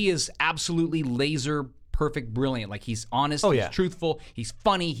 and he is absolutely laser perfect, brilliant. Like he's honest, he's truthful, he's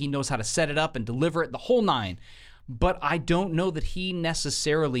funny, he knows how to set it up and deliver it, the whole nine. But I don't know that he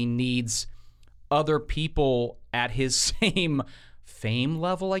necessarily needs other people at his same fame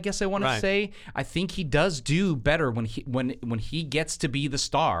level, I guess I want to say. I think he does do better when he gets to be the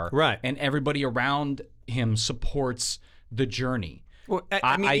star, right? And everybody around him supports the journey. Well,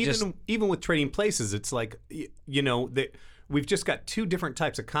 even with Trading Places, it's like we've just got two different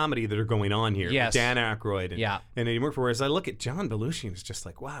types of comedy that are going on here. Yes. Dan Aykroyd and Eddie Murphy. Whereas I look at John Belushi and it's just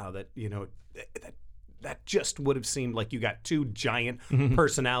like, wow, that just would have seemed like you got two giant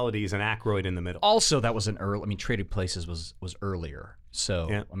personalities and Aykroyd in the middle. Also, that was Trading Places was earlier. So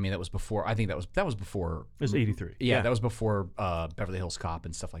Yeah. I mean, that was before. I think that was before. It was 83. Yeah, that was before Beverly Hills Cop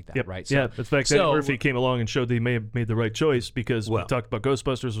and stuff like that, Yep. right? Yeah, in fact, Eddie Murphy came along and showed that he may have made the right choice because we talked about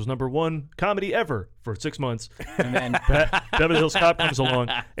Ghostbusters was #1 comedy ever for 6 months. And then Beverly Hills Cop comes along,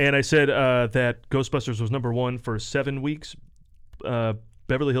 and I said that Ghostbusters was #1 for 7 weeks.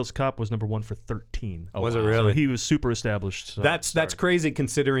 Beverly Hills Cop was #1 for 13. Was it really? So he was super established. So That's crazy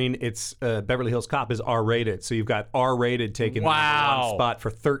considering it's Beverly Hills Cop is R-rated. So you've got R-rated taking the #1 spot for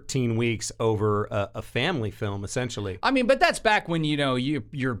 13 weeks over a family film, essentially. I mean, but that's back when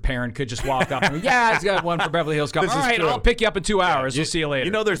your parent could just walk up and it's got one for Beverly Hills Cop. All right, true. I'll pick you up in 2 hours. We'll see you later.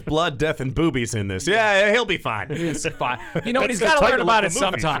 You know, there's blood, death, and boobies in this. Yeah, he'll be fine. It's fine. You know what? That's He's the got to learn title about of it the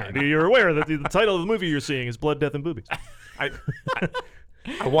movie, sometime. sir. You're aware that the title of the movie you're seeing is Blood, Death, and Boobies.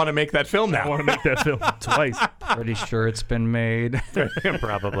 I want to make that film now. I want to make that film twice. Pretty sure it's been made.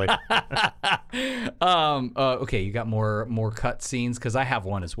 Probably. Okay, you got more cut scenes because I have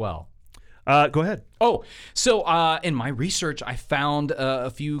one as well. Go ahead. Oh, so in my research, I found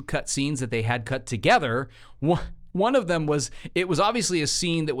a few cut scenes that they had cut together. One of them was obviously a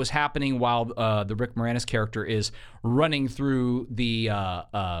scene that was happening while the Rick Moranis character is running through the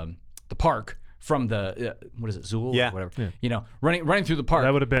park from the what is it, Zool? Yeah. Or whatever. Yeah. You know, running through the park.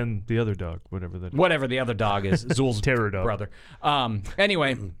 That would have been the other dog, whatever that. Whatever the other dog is, Zool's Terror dog. brother.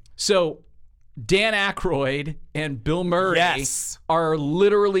 Anyway, so Dan Aykroyd and Bill Murray are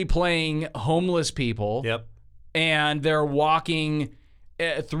literally playing homeless people. Yep. And they're walking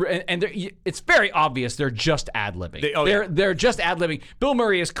through, and it's very obvious they're just ad-libbing. They're just ad-libbing. Bill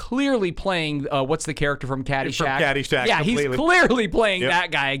Murray is clearly playing what's the character from Caddyshack? From Caddyshack, yeah, completely. he's clearly playing that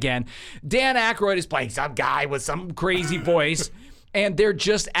guy again. Dan Aykroyd is playing some guy with some crazy voice, and they're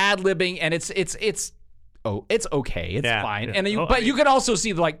just ad-libbing, and it's okay, it's fine. Yeah. And then but you can also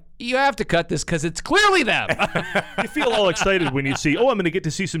see you have to cut this because it's clearly them. You feel all excited when you see, I'm going to get to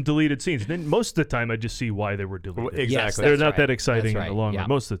see some deleted scenes. And then most of the time, I just see why they were deleted. Exactly. Yes, They're that's not right. that exciting That's in the right. long Yeah. run,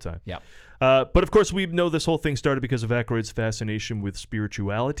 most of the time. Yeah. But of course, we know this whole thing started because of Aykroyd's fascination with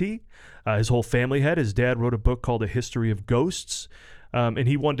spirituality. His whole family had. His dad wrote a book called A History of Ghosts. And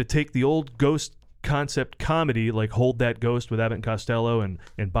he wanted to take the old ghost concept comedy, like Hold That Ghost with Abbott and Costello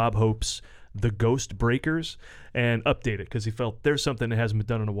and Bob Hope's The Ghost Breakers, and update it because he felt there's something that hasn't been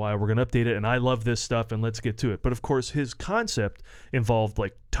done in a while. We're going to update it, and I love this stuff, and let's get to it. But of course, his concept involved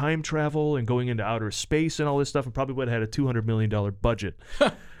like time travel and going into outer space and all this stuff, and probably would have had a $200 million budget.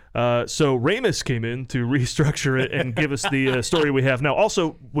 So Ramis came in to restructure it and give us the story we have now.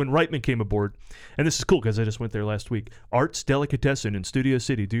 Also, when Reitman came aboard, and this is cool because I just went there last week, Arts Delicatessen in Studio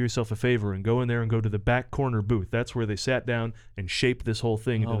City, do yourself a favor and go in there and go to the back corner booth. That's where they sat down and shaped this whole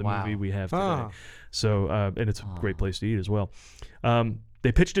thing into the movie we have today. So, and it's a great place to eat as well.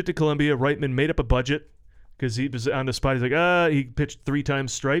 They pitched it to Columbia. Reitman made up a budget because he was on the spot. He's like, he pitched 3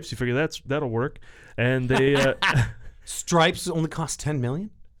 times Stripes. You figure that'll work. And they... Stripes only cost $10 million?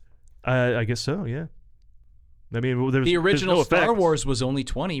 I guess so, yeah. I mean, The original no Star effects. Wars was only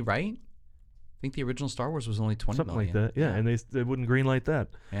 20, right? I think the original Star Wars was only 20 Something million. like that, yeah. And they wouldn't greenlight that.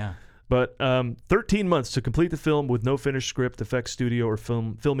 Yeah. But 13 months to complete the film with no finished script, effects studio, or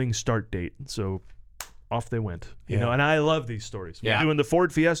filming start date. So off they went. You know, and I love these stories. Yeah. We're doing the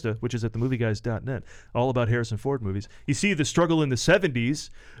Ford Fiesta, which is at themovieguys.net, all about Harrison Ford movies. You see the struggle in the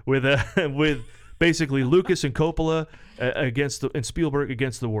 70s with with basically Lucas and Coppola and Spielberg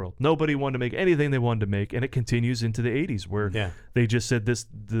against the world. Nobody wanted to make anything they wanted to make, and it continues into the 80s where they just said this.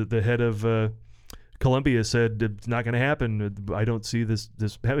 The head of Columbia said it's not going to happen. I don't see this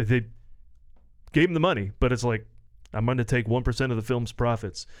happening. They gave him the money, but it's like I'm going to take 1% of the film's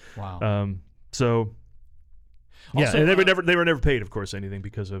profits. Wow. So. Also, and they were never paid, of course, anything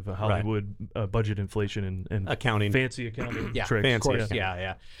because of Hollywood budget inflation and accounting, fancy accounting tricks. Fancy, of course,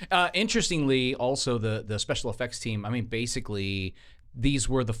 yeah. Interestingly, also the special effects team. I mean, basically, these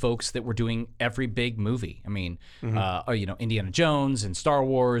were the folks that were doing every big movie. I mean, Indiana Jones and Star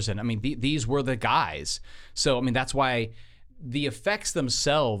Wars, and I mean, these were the guys. So, I mean, that's why the effects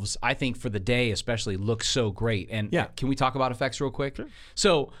themselves, I think, for the day especially, look so great. And can we talk about effects real quick? Sure.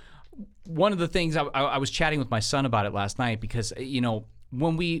 So. One of the things I was chatting with my son about it last night because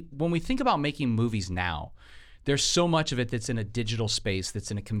when we think about making movies now, there's so much of it that's in a digital space,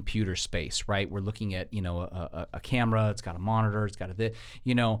 that's in a computer space, right? We're looking at a camera, it's got a monitor, it's got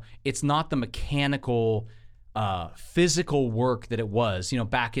it's not the mechanical physical work that it was.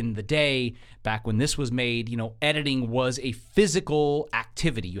 Back in the day, back when this was made, editing was a physical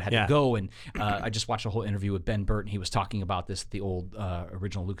activity. You had to go and I just watched a whole interview with Ben Burtt, and he was talking about this at the old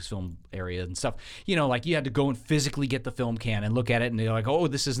original Lucasfilm area and stuff. Like you had to go and physically get the film can and look at it, and they're like, oh,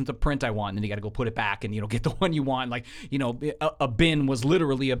 this isn't the print I want. And then you got to go put it back and, get the one you want. Like, a bin was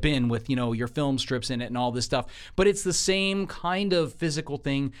literally a bin with, your film strips in it and all this stuff. But it's the same kind of physical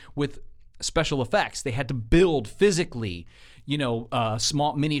thing with special effects. They had to build physically,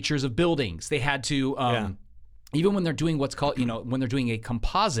 small miniatures of buildings. They had to, even when they're doing what's called, when they're doing a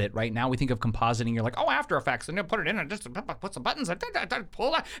composite, right now we think of compositing, you're like, oh, After Effects, and you put it in and just put some buttons and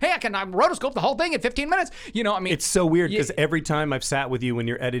pull that. Hey, I can rotoscope the whole thing in 15 minutes. It's so weird because every time I've sat with you when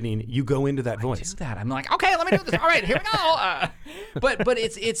you're editing, you go into that voice. I do that. I'm like, okay, let me do this. All right, here we go. But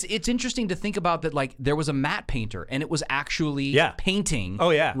it's interesting to think about that. Like there was a matte painter, and it was actually painting.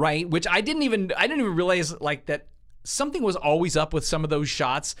 Oh yeah, right. Which I didn't even realize like that. Something was always up with some of those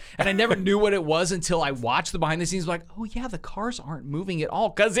shots, and I never knew what it was until I watched the behind the scenes. Like, oh yeah, the cars aren't moving at all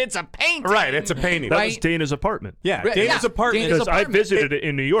because it's a painting. Right, it's a painting. That was Dana's apartment. Yeah, Dana's apartment. Because I visited it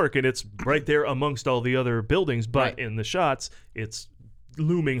in New York, and it's right there amongst all the other buildings. But in the shots, it's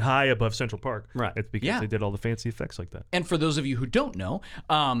looming high above Central Park. Right. It's because they did all the fancy effects like that. And for those of you who don't know,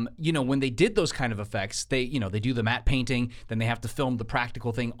 when they did those kind of effects, they do the matte painting, then they have to film the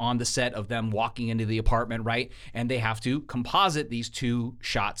practical thing on the set of them walking into the apartment, right? And they have to composite these two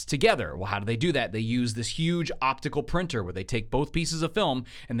shots together. Well, how do they do that? They use this huge optical printer where they take both pieces of film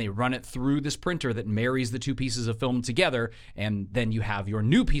and they run it through this printer that marries the two pieces of film together, and then you have your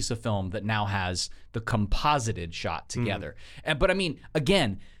new piece of film that now has the composited shot together. But I mean,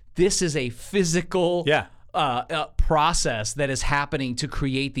 again, this is a physical process that is happening to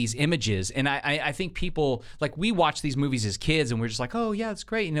create these images. And I think people, like, we watch these movies as kids and we're just like, oh yeah, it's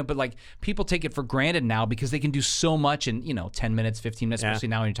great, but like people take it for granted now because they can do so much in 10 minutes, 15 minutes, especially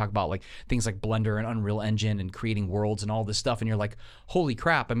now when you talk about like things like Blender and Unreal Engine and creating worlds and all this stuff, and you're like, holy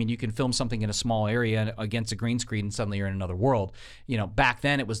crap. I mean, you can film something in a small area against a green screen and suddenly you're in another world. Back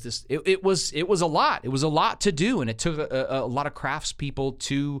then it was this, it was a lot. It was a lot to do, and it took a lot of craftspeople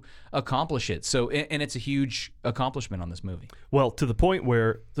to accomplish it. So, and it's a huge accomplishment on this movie. Well, to the point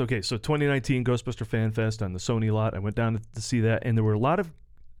where, so 2019 Ghostbuster Fan Fest on the Sony lot, I went down to see that, and there were a lot of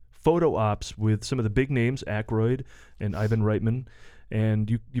photo ops with some of the big names, Aykroyd and Ivan Reitman. And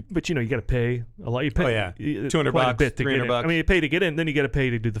you got to pay a lot. You pay $200 quite a bit to get in. $300. I mean, you pay to get in, then you got to pay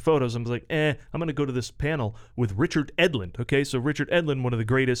to do the photos. I'm like, I'm going to go to this panel with Richard Edlund. Okay, so Richard Edlund, one of the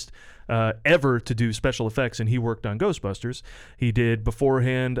greatest ever to do special effects, and he worked on Ghostbusters. He did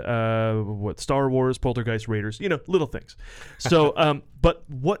beforehand Star Wars, Poltergeist, Raiders, little things. So, but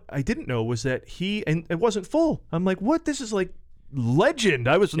what I didn't know was that and it wasn't full. I'm like, what? This is like legend.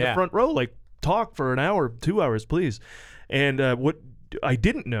 I was in the front row, like, talk for an hour, 2 hours, please. And what I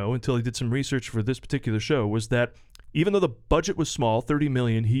didn't know until I did some research for this particular show was that even though the budget was small, $30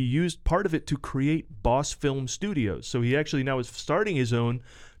 million, he used part of it to create Boss Film Studios. So he actually now is starting his own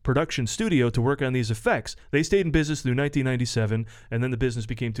production studio to work on these effects. They stayed in business through 1997, and then the business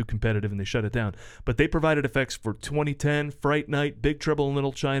became too competitive and they shut it down. But they provided effects for 2010, Fright Night, Big Trouble in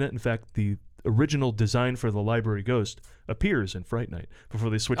Little China. In fact, the original design for the Library Ghost appears in Fright Night before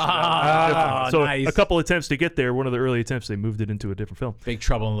they switched it out. So nice. A couple attempts to get there. One of the early attempts, they moved it into a different film. Big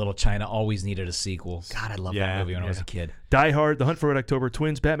Trouble in Little China always needed a sequel. God, I loved that movie when I was a kid. Die Hard, The Hunt for Red October,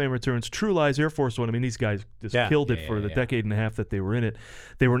 Twins, Batman Returns, True Lies, Air Force One. I mean, these guys just killed it for the decade and a half that they were in it.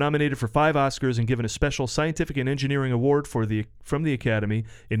 They were nominated for 5 Oscars and given a special scientific and engineering award from the Academy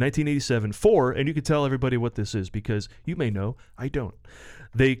in 1987 for, and you can tell everybody what this is because you may know, I don't.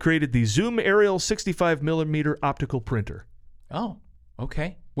 They created the Zoom Aerial 65mm optical printer. Oh,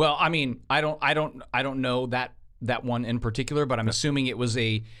 okay. Well, I mean, I don't know that one in particular, but I'm assuming it was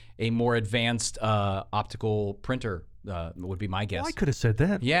a more advanced optical printer. Would be my guess. Well, I could have said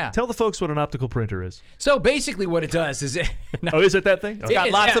that. Yeah. Tell the folks what an optical printer is. So basically, what it does is is it that thing? It's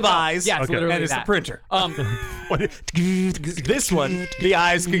got lots of eyes. Yeah, it's literally and it's that. a printer. This one, the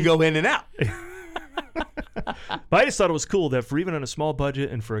eyes can go in and out. But I just thought it was cool that for even on a small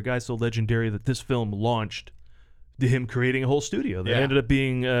budget and for a guy so legendary that this film launched to him creating a whole studio that ended up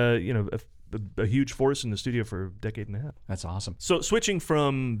being a huge force in the studio for a decade and a half. That's awesome. So switching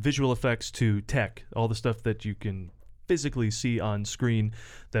from visual effects to tech, all the stuff that you can physically see on screen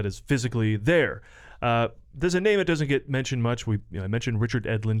that is physically there. There's a name that doesn't get mentioned much. I mentioned Richard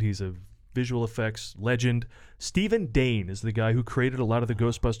Edlund. He's a visual effects legend. Stephen Dane is the guy who created a lot of the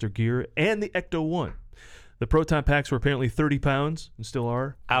Ghostbuster gear and the Ecto-1. The proton packs were apparently 30 pounds and still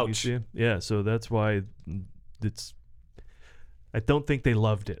are. Ouch. Yeah, so that's why I don't think they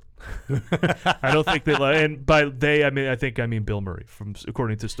loved it. I don't think they and by they I mean Bill Murray, from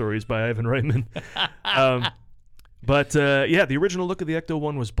according to stories by Ivan Reitman. But the original look of the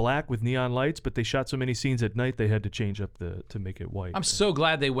Ecto-1 was black with neon lights, but they shot so many scenes at night they had to change up to make it white. I'm so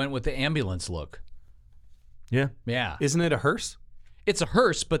glad they went with the ambulance look. Yeah. Isn't it a hearse? It's a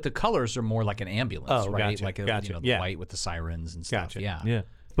hearse, but the colors are more like an ambulance, right? Gotcha, Like gotcha. the white with the sirens and stuff. Gotcha. Yeah.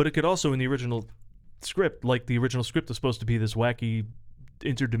 But it could also, in the original script, like the original script was supposed to be this wacky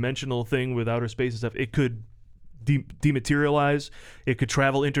interdimensional thing with outer space and stuff. It could dematerialize. It could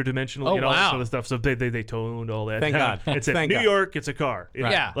travel interdimensionally. Oh, and all that wow. sort of stuff. So they toned all that. Thank down. God. It's at Thank New God. York. It's a car. You know?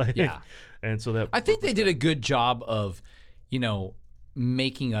 Yeah. And so that I think they did a good job of,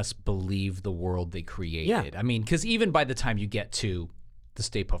 making us believe the world they created. Yeah. I mean, because even by the time you get to the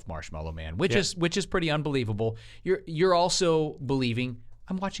Stay Puft Marshmallow Man, which is pretty unbelievable, you're also believing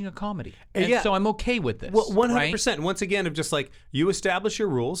I'm watching a comedy, and so I'm okay with this. Well, 100%. Right? Once again, of just like, you establish your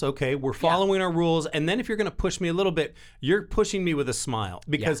rules. Okay, we're following our rules, and then if you're going to push me a little bit, you're pushing me with a smile,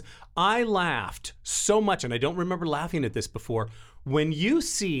 because I laughed so much, and I don't remember laughing at this before. When you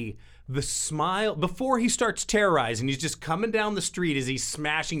see the smile before he starts terrorizing, he's just coming down the street as he's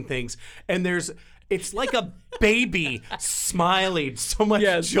smashing things, and it's like a baby smiling, so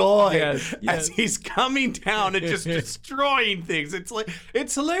much joy as he's coming down and just destroying things.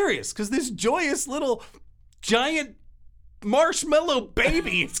 It's hilarious because this joyous little giant marshmallow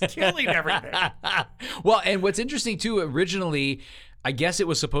baby is killing everything. Well, and what's interesting too, originally, I guess it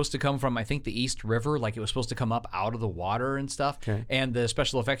was supposed to come from, I think, the East River. Like, it was supposed to come up out of the water and stuff. Okay. And the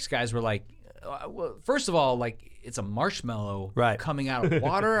special effects guys were like, well, first of all, like, it's a marshmallow coming out of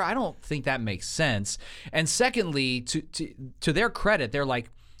water. I don't think that makes sense. And secondly, to their credit, they're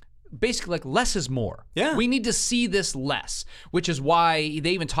like, basically, like, less is more. Yeah. We need to see this less, which is why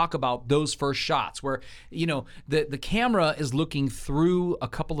they even talk about those first shots where, the camera is looking through a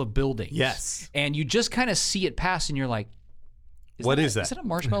couple of buildings. Yes. And you just kind of see it pass, and you're like, What is that? Is it a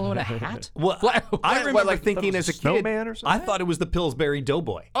marshmallow in a hat? Well, I remember thinking as a kid, snowman or something? I thought it was the Pillsbury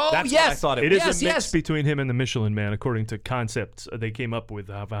Doughboy. Oh, That's yes. what I thought it It was. is a mix between him and the Michelin Man, according to concepts they came up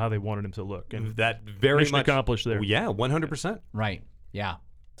with of how they wanted him to look. And That very mission much accomplished there. Yeah, 100%. Right. Yeah.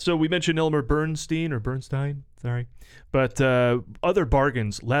 So we mentioned Elmer Bernstein, sorry. But other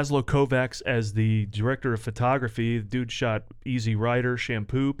bargains, Laszlo Kovacs as the director of photography. The dude shot Easy Rider,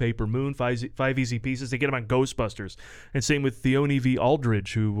 Shampoo, Paper Moon, five Easy Pieces. They get him on Ghostbusters. And same with Theone V.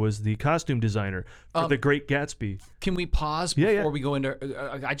 Aldridge, who was the costume designer for The Great Gatsby. Can we pause before we go into...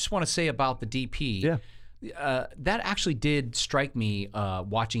 I just want to say about the DP. Yeah. That actually did strike me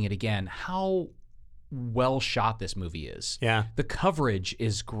watching it again, how well shot this movie is. Yeah. The coverage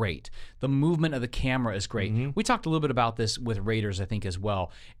is great. The movement of the camera is great. Mm-hmm. We talked a little bit about this with Raiders, I think, as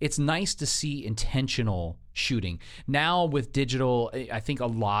well. It's nice to see intentional shooting. Now with digital, I think a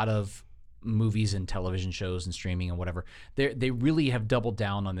lot of movies and television shows and streaming and whatever, they really have doubled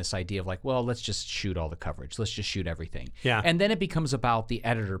down on this idea of like, well, let's just shoot all the coverage. Let's just shoot everything. Yeah. And then it becomes about the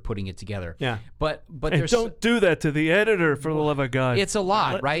editor putting it together. Yeah. But And there's don't do that to the editor, for the love of God. it's a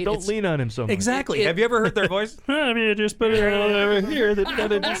lot, right? Don't It's- lean on him so much. Exactly. Have you ever heard their voice? I mean, just put it over here. Do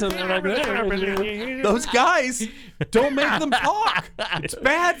something like that. Those guys, don't make them talk. It's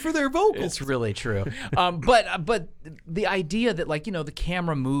bad for their vocals. It's really true. But the idea that, like, the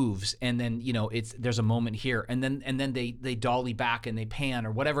camera moves and then there's a moment here and then they dolly back and they pan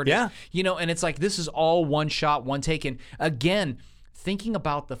or whatever it is. And it's like this is all one shot, one take. And again, thinking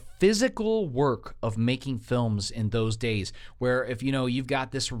about the physical work of making films in those days, where if you've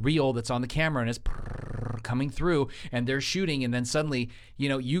got this reel that's on the camera and it's coming through and they're shooting, and then suddenly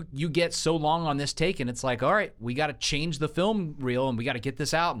you get so long on this take and it's like, all right, we got to change the film reel and we got to get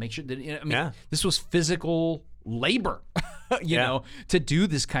this out and make sure that this was physical labor to do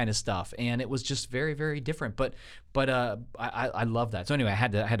this kind of stuff, and it was just very, very different, but I love that. So anyway, I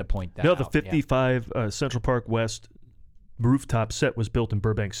had to point that out. The 55 Central Park West rooftop set was built in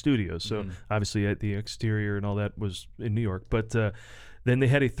Burbank Studios, so obviously the exterior and all that was in New York, but then they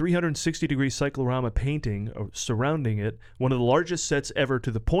had a 360-degree cyclorama painting surrounding it, one of the largest sets ever,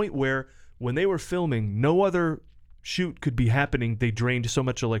 to the point where when they were filming, no other shoot could be happening. They drained so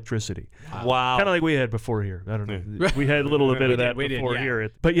much electricity. Wow. Kind of like we had before here. I don't know. We had a little bit of that before yeah. here.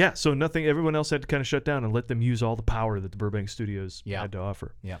 But yeah, so nothing. Everyone else had to kind of shut down and let them use all the power that the Burbank Studios had to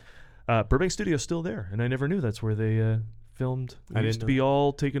offer. Yeah. Burbank Studios still there, and I never knew that's where they filmed. It used to be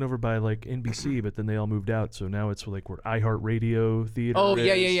all taken over by like NBC, but then they all moved out. So now it's like where iHeartRadio Theater. Oh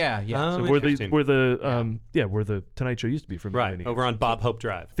is. yeah. So where the Tonight Show used to be from Right, over on Bob Hope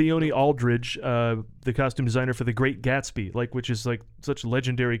Drive. Theone Aldridge, the costume designer for The Great Gatsby, which is like such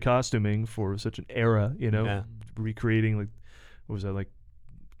legendary costuming for such an era, recreating like, what was that, like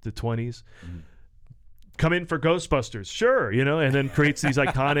the 20s. Come in for Ghostbusters, sure, and then creates these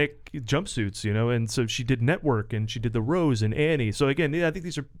iconic jumpsuits, and so she did Network and she did The Rose and Annie. So again, I think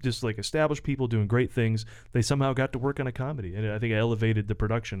these are just like established people doing great things. They somehow got to work on a comedy, and I think it elevated the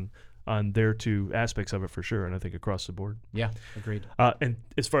production on their two aspects of it for sure, and I think across the board. Yeah, agreed. And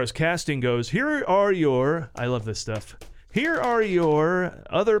as far as casting goes, here are your, I love this stuff, here are your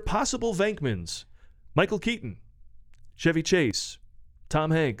other possible Venkmans. Michael Keaton, Chevy Chase, Tom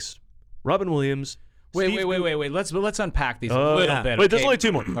Hanks, Robin Williams. Wait. Let's unpack these a little bit. Wait, there's okay? only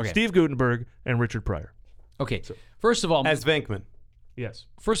two more. Okay. Steve Guttenberg and Richard Pryor. Okay. First of all, As Venkman. Yes.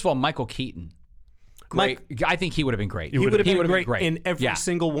 Michael Keaton. Great. I think he would have been great. He would have been been great in every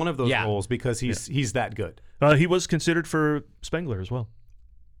single one of those roles because he's that good. He was considered for Spengler as well.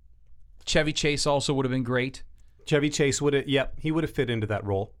 Chevy Chase also would have been great. Chevy Chase would have, he would have fit into that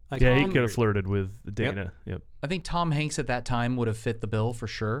role. He could have flirted with Dana. Yep. I think Tom Hanks at that time would have fit the bill for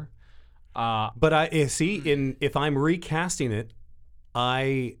sure. But I see if I'm recasting it,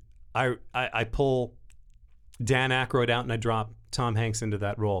 I pull Dan Aykroyd out and I drop Tom Hanks into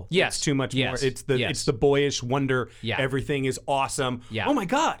that role. Yes. It's too much more. Yes. It's the boyish wonder. Yeah. Everything is awesome. Yeah. Oh my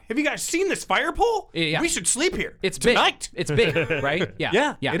God. Have you guys seen this fire pole? Yeah. We should sleep here. It's tonight. Big. It's big, right?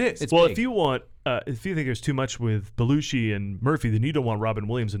 Yeah. Yeah, it is. It's Well, big. if you want, if you think there's too much with Belushi and Murphy, then you don't want Robin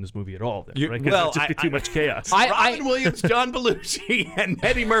Williams in this movie at all. Then, right? 'Cause it'd just be too much chaos. Robin Williams, John Belushi, and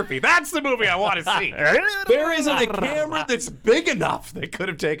Eddie Murphy. That's the movie I want to see. There isn't a camera that's big enough that could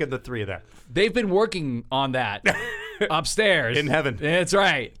have taken the three of them. They've been working on that upstairs In heaven. That's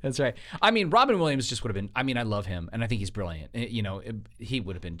right. I mean, Robin Williams just would have been. I mean, I love him, and I think he's brilliant. He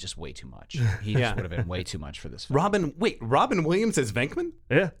would have been just way too much. He just would have been way too much for this film. Robin Williams as Venkman?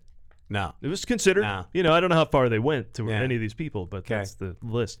 Yeah. No. It was considered. No. I don't know how far they went to any of these people, but that's the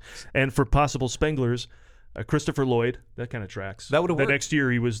list. And for possible Spenglers, Christopher Lloyd, that kind of tracks. That would've The worked. next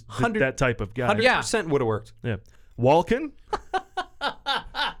year he was that type of guy. 100% would have worked. Yeah. Walken?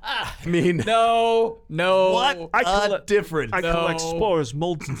 I mean, No. what a difference. I collect spores,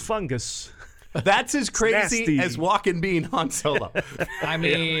 molds, and fungus. That's as crazy nasty. as Walken being Han Solo. I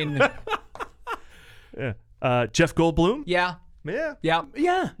mean, Yeah. Jeff Goldblum? yeah.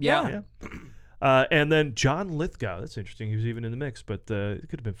 Yeah. And then John Lithgow. That's interesting. He was even in the mix, but it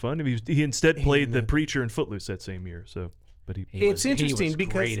could have been fun. He instead played the preacher in Footloose that same year. So, but It's interesting he was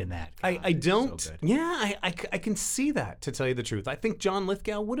because great in that. I don't. So good. Yeah, I can see that, to tell you the truth. I think John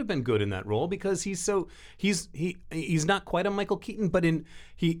Lithgow would have been good in that role because he's not quite a Michael Keaton, but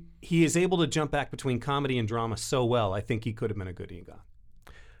he is able to jump back between comedy and drama so well. I think he could have been a good Egon.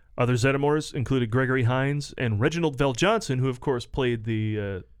 other Zeddemores included Gregory Hines and Reginald Vell Johnson, who of course played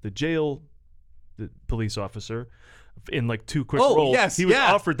the police officer in like two quick roles. Yes, he was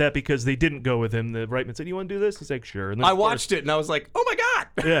offered that because they didn't go with him. The Reitman said, "You want to do this?" He's like, "Sure." And then, I watched it and I was like, "Oh my god!"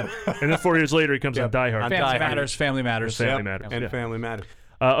 Yeah, and then 4 years later, he comes on Die Hard. Family Matters. Family Matters. Family Matters. And yeah. Family Matters.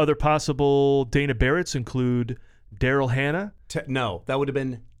 Other possible Dana Barretts include Daryl Hannah. No, that would have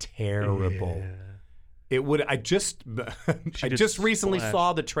been terrible. Yeah. It would. I just recently Splash.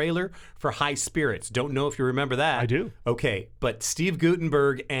 saw the trailer for High Spirits. Don't know if you remember that. I do. Okay, but Steve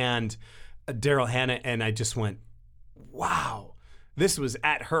Guttenberg and Daryl Hannah, and I just went, wow, this was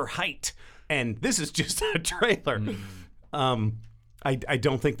at her height, and this is just a trailer. I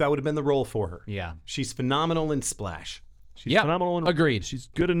don't think that would have been the role for her. Yeah. She's phenomenal in Splash. She's phenomenal. Agreed. She's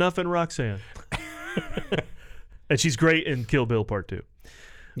good enough in Roxanne. And she's great in Kill Bill Part 2.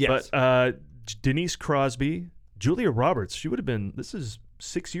 Yes. But Denise Crosby, Julia Roberts, she would have been, this is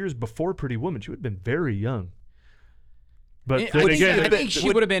 6 years before Pretty Woman. She would have been very young. But then again, I think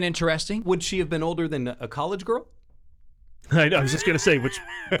she would have been interesting. Would she have been older than a college girl? I know, I was just going to say, which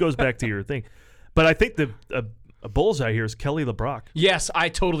goes back to your thing. But I think a bullseye here is Kelly LeBrock. Yes, I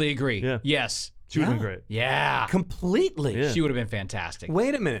totally agree. Yeah. Yes. She would have been great. Yeah. Completely. Yeah. She would have been fantastic.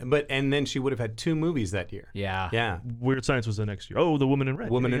 Wait a minute, and then she would have had 2 movies that year. Yeah. Yeah. Weird Science was the next year. Oh, The Woman in Red.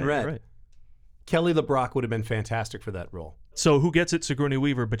 Woman in Red. Right. Kelly LeBrock would have been fantastic for that role. So who gets it? Sigourney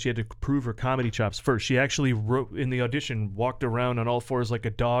Weaver, but she had to prove her comedy chops first. She actually wrote in the audition, walked around on all fours like a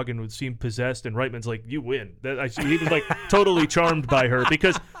dog and would seem possessed. And Reitman's like, "You win." He was like totally charmed by her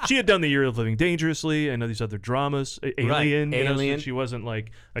because she had done The Year of Living Dangerously and these other dramas, Alien. You know, so she wasn't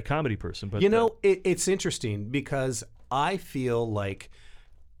like a comedy person. But it's interesting because I feel like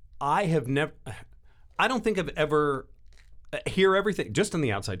I don't think I've ever. Hear everything, just on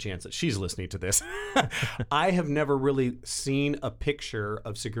the outside chance that she's listening to this. I have never really seen a picture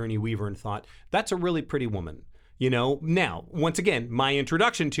of Sigourney Weaver and thought, that's a really pretty woman. Now, once again, my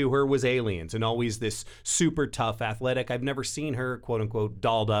introduction to her was Aliens and always this super tough athletic. I've never seen her, quote unquote,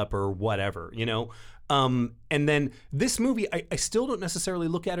 dolled up or whatever, And then this movie, I still don't necessarily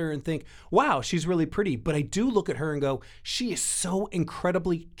look at her and think, wow, she's really pretty. But I do look at her and go, she is so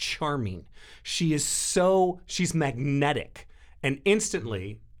incredibly charming. She's magnetic. And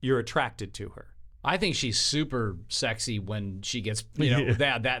instantly, you're attracted to her. I think she's super sexy when she gets,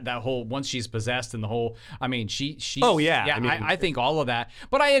 that whole, once she's possessed and the whole, she's. Oh, yeah. Yeah, I think all of that.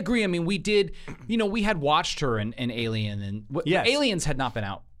 But I agree. We did, we had watched her in Alien, and Yes. Aliens had not been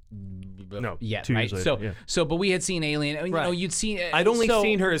out. No, yet, 2 right? years later, But we had seen Alien. Right. You'd seen. I'd only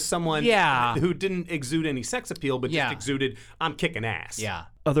seen her as someone Yeah. who didn't exude any sex appeal, but Yeah. just exuded, I'm kicking ass. Yeah.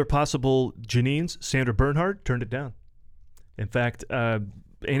 Other possible Janines, Sandra Bernhard turned it down. In fact,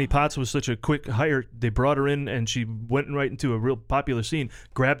 Annie Potts was such a quick hire. They brought her in, and she went right into a real popular scene.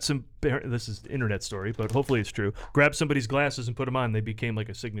 Grabbed some. This is internet story, but hopefully it's true. Grabbed somebody's glasses and put them on. They became like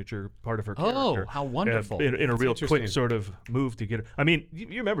a signature part of her character. Oh, how wonderful! In a real quick sort of move to get her. You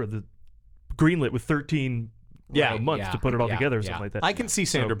remember the greenlit with 13 months to put it all together or something like that. I can see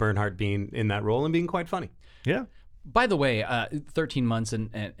Sandra Bernhard being in that role and being quite funny. Yeah. By the way, 13 months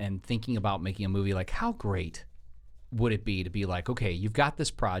and thinking about making a movie, like how great would it be to be like, okay, you've got this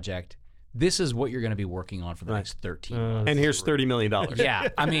project. This is what you're going to be working on for the next 13 months. And here's $30 million. Yeah.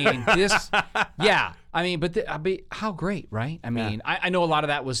 How great, right? I know a lot of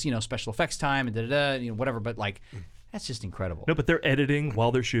that was, special effects time and whatever, but like, that's just incredible. No, but they're editing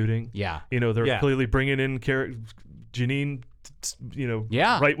while they're shooting. Yeah. They're clearly bringing in Janine,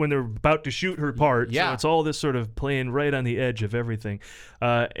 right when they're about to shoot her part. Yeah. So it's all this sort of playing right on the edge of everything.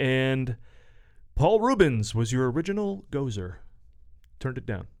 And Paul Rubens was your original Gozer. Turned it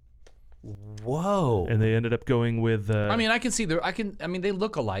down. Whoa. And they ended up going with... I can see they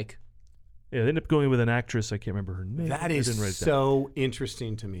look alike. Yeah, they ended up going with an actress. I can't remember her name. That is so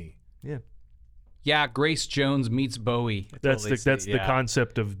interesting to me. Yeah. Yeah, Grace Jones meets Bowie. That's the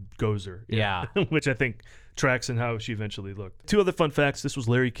concept of Gozer. Yeah. Which I think tracks in how she eventually looked. 2 other fun facts. This was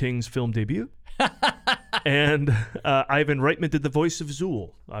Larry King's film debut. And Ivan Reitman did the voice of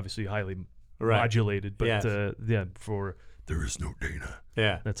Zool. Obviously highly modulated. But for There Is No Dana.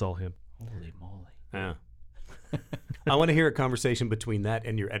 Yeah. That's all him. Holy moly. Yeah. I want to hear a conversation between that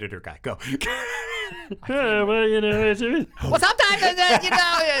and your editor guy. Go. Well, sometimes,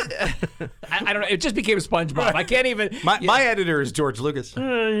 I don't know. It just became SpongeBob. Right. I can't even. My editor is George Lucas. We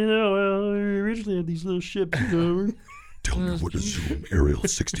originally had these little ships. Tell me what a zoom aerial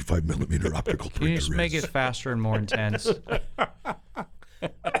 65 millimeter optical printer You is. just make it faster and more intense. To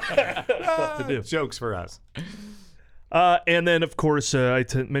do. Jokes for us. And then, of course, I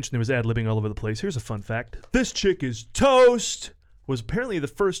mentioned there was ad-libbing all over the place. Here's a fun fact. This chick is toast was apparently the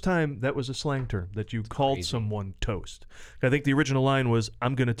first time that was a slang term, that you called someone toast. I think the original line was,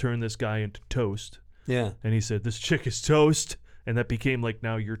 I'm going to turn this guy into toast. Yeah. And he said, this chick is toast. And that became like,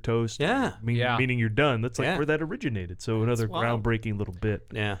 now you're toast. Yeah. Meaning you're done. That's like where that originated. So another groundbreaking little bit.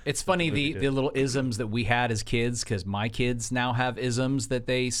 Yeah. It's funny, the little isms that we had as kids, because my kids now have isms that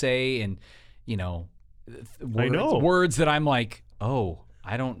they say, and, words that I'm like, oh,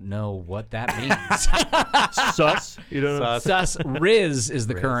 I don't know what that means. Sus. You don't know? Sus. Riz is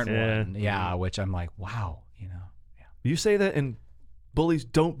the current one. Yeah, which I'm like, wow. You say that and bullies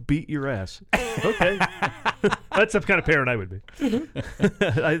don't beat your ass. Okay. That's the kind of parent I would be. Those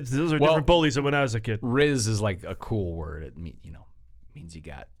are different bullies than when I was a kid. Riz is like a cool word. It means you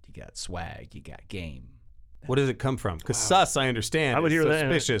got swag, you got game. What does it come from? Because sus, I understand. I would hear that.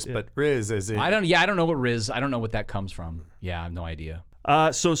 Suspicious, but Riz is. I don't know what Riz. I don't know what that comes from. Yeah, I have no idea.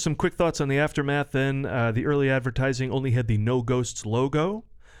 So some quick thoughts on the aftermath. Then the early advertising only had the No Ghosts logo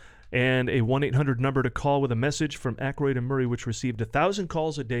and a 1-800 number to call with a message from Aykroyd and Murray, which received 1,000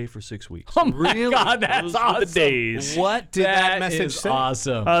 calls a day for 6 weeks. Oh my God, that's awesome! The days. What did that message say?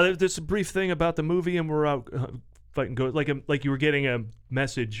 Awesome. There's a brief thing about the movie, and we're out fighting ghosts, like you were getting a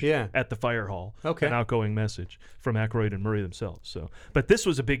message at the fire hall. Okay. An outgoing message from Aykroyd and Murray themselves. So, but this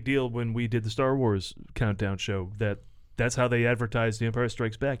was a big deal when we did the Star Wars countdown show. That's how they advertised The Empire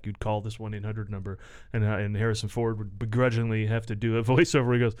Strikes Back. You'd call this 1-800 number, and Harrison Ford would begrudgingly have to do a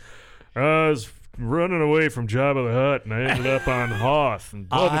voiceover. He goes, I was running away from Jabba the Hutt, and I ended up on Hoth, and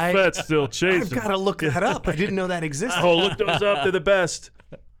Boba Fett's still chasing. I've got to look that up. I didn't know that existed. Oh, look those up. They're the best.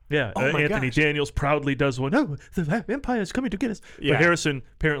 Yeah, Oh my Anthony gosh. Daniels proudly does one. Oh, the Empire is coming to get us. Yeah. But Harrison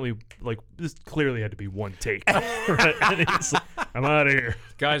apparently, this clearly had to be one take. Right? And he's like, I'm out of here.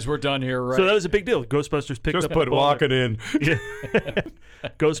 Guys, we're done here, right? So that was a big deal. Ghostbusters picked Just up put the ball. walking in. Yeah.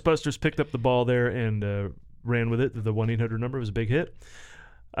 Ghostbusters picked up the ball there and ran with it. The 1-800 number was a big hit.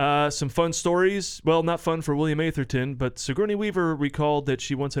 Some fun stories. Well, not fun for William Atherton, but Sigourney Weaver recalled that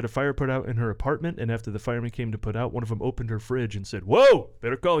she once had a fire put out in her apartment, and after the firemen came to put out, one of them opened her fridge and said, "Whoa,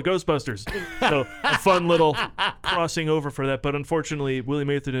 better call the Ghostbusters." So a fun little crossing over for that. But unfortunately, William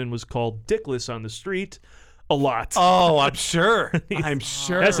Atherton was called dickless on the street a lot. Oh, I'm sure. I'm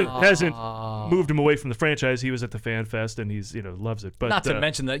sure. Hasn't moved him away from the franchise. He was at the Fan Fest, and he's loves it. But Not to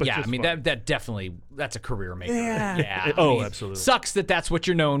mention that, but yeah, I just mean, fun. that definitely, that's a career maker. Yeah. Oh, I mean, absolutely. Sucks that that's what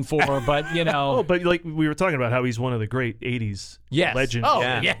you're known for, but, you know. Oh, but like we were talking about how he's one of the great 80s Yes. legends Oh,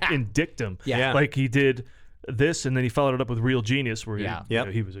 yeah. in dictum. Yeah. Like he did this, and then he followed it up with Real Genius, where Yeah.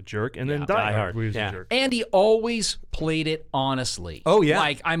 he was a jerk, and then Yeah. Die Hard, Die where he was Hard. a jerk. And he always played it honestly. Oh, yeah.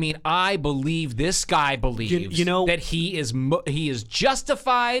 Like, I mean, I believe this guy believes you know- that he is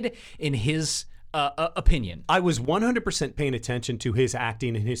justified in his opinion. I was 100% paying attention to his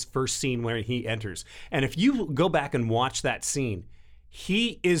acting in his first scene where he enters. And if you go back and watch that scene,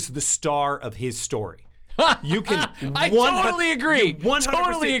 he is the star of his story. You can. I totally agree. 100%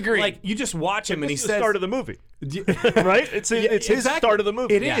 Totally agree. Like, you just watch him and he It's the says. start of the movie, right? It's his Exactly. start of the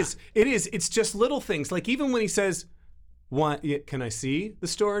movie. It is. It is. It's just little things. Like, even when he says, can I see the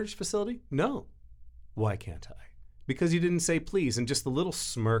storage facility? No. Why can't I? Because you didn't say please, and just the little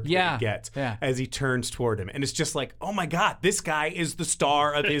smirk Yeah, that he gets yeah. as he turns toward him. And it's just like, oh my God, this guy is the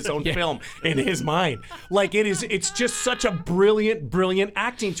star of his own film in his mind. Like, it's just such a brilliant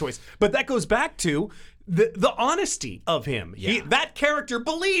acting choice. But that goes back to the honesty of him. Yeah. That character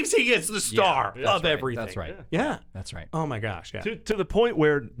believes he is the star of everything. That's right. Yeah. That's right. Oh my gosh, yeah. To the point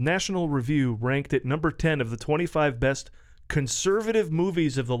where National Review ranked it number 10 of the 25 best conservative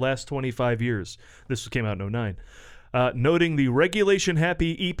movies of the last 25 years. This came out in 2009. Noting the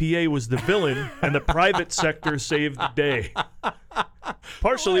regulation-happy EPA was the villain and the private sector saved the day.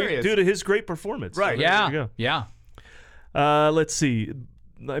 Partially Hilarious. due to his great performance. Right. So there Yeah. you go. Yeah. Let's see.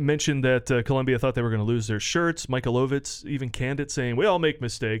 I mentioned that Columbia thought they were going to lose their shirts. Michael Ovitz even canned it, saying, "We all make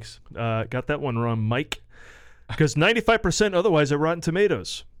mistakes." Got that one wrong, Mike. Because 95% otherwise at Rotten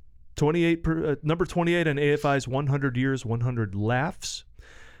Tomatoes. Number 28 on AFI's 100 Years, 100 Laughs.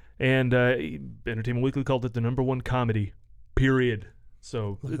 And Entertainment Weekly called it the number one comedy, period.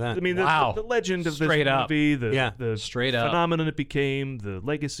 So, at that. I mean, Wow. the legend of Straight this up. movie, Yeah. the Straight up. phenomenon it became, the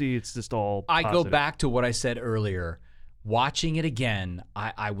legacy, it's just all I go positive. back to what I said earlier. Watching it again,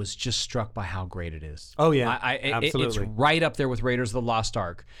 I was just struck by how great it is. Oh, yeah. It's Absolutely. right up there with Raiders of the Lost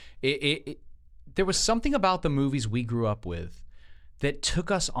Ark. There was something about the movies we grew up with that took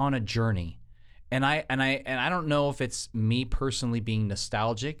us on a journey. And I don't know if it's me personally being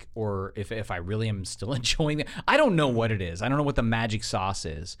nostalgic or if I really am still enjoying it. I don't know what it is. I don't know what the magic sauce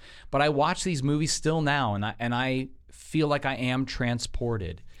is. But I watch these movies still now, and I feel like I am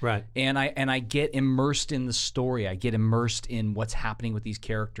transported. Right. And I get immersed in the story. I get immersed in what's happening with these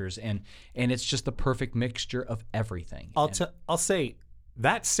characters, and it's just the perfect mixture of everything. I'll say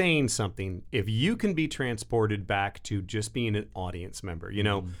that's saying something. If you can be transported back to just being an audience member,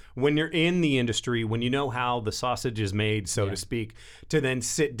 when you're in the industry, when you know how the sausage is made, so to speak, to then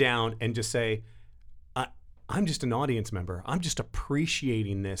sit down and just say, I'm just an audience member. I'm just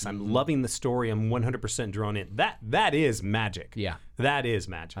appreciating this. I'm loving the story. I'm 100% drawn in. That is magic. Yeah. That is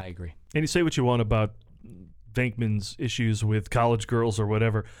magic. I agree. And you say what you want about Venkman's issues with college girls or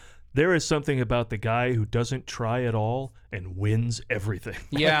whatever. There is something about the guy who doesn't try at all and wins everything.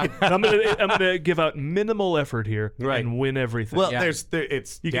 Yeah. I'm gonna give out minimal effort here Right. and win everything. Well, Yeah.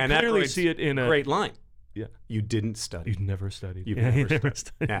 it's You can Dan clearly Aykroyd's see it in a- great line. Yeah. You didn't study. You've never studied. You've Yeah, never you never studied.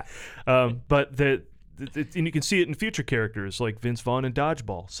 studied. Yeah. But and you can see it in future characters like Vince Vaughn in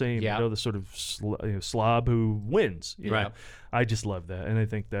Dodgeball. Same, Yeah. the sort of slob who wins. Right. I just love that, and I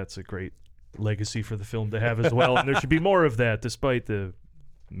think that's a great legacy for the film to have as well. And there should be more of that, despite the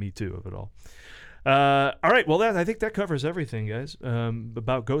Me Too of it all. All right, well, I think that covers everything, guys,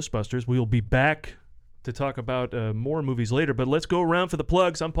 about Ghostbusters. We'll be back to talk about more movies later, but let's go around for the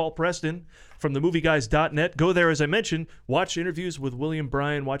plugs. I'm Paul Preston from themovieguys.net. Go there, as I mentioned, watch interviews with William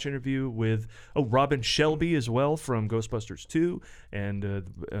Bryan, watch interview with Robin Shelby as well from Ghostbusters 2,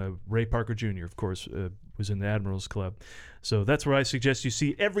 and Ray Parker Jr., of course, was in the Admirals Club. So that's where I suggest you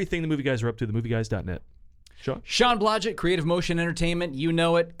see everything the movie guys are up to, themovieguys.net. Sean Blodgett, Creative Motion Entertainment. You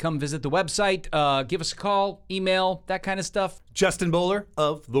know it. Come visit the website. Give us a call, email, that kind of stuff. Justin Bowler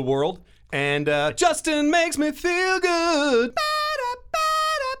of The World. And Justin makes me feel good.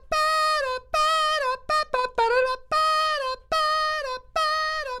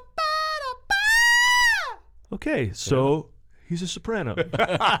 Okay, so he's a soprano.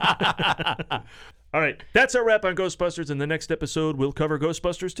 All right, that's our wrap on Ghostbusters. In the next episode, we'll cover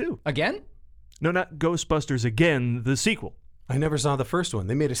Ghostbusters 2. Again? No, not Ghostbusters again, the sequel. I never saw the first one.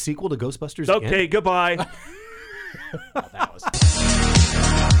 They made a sequel to Ghostbusters Okay, again? goodbye. That was.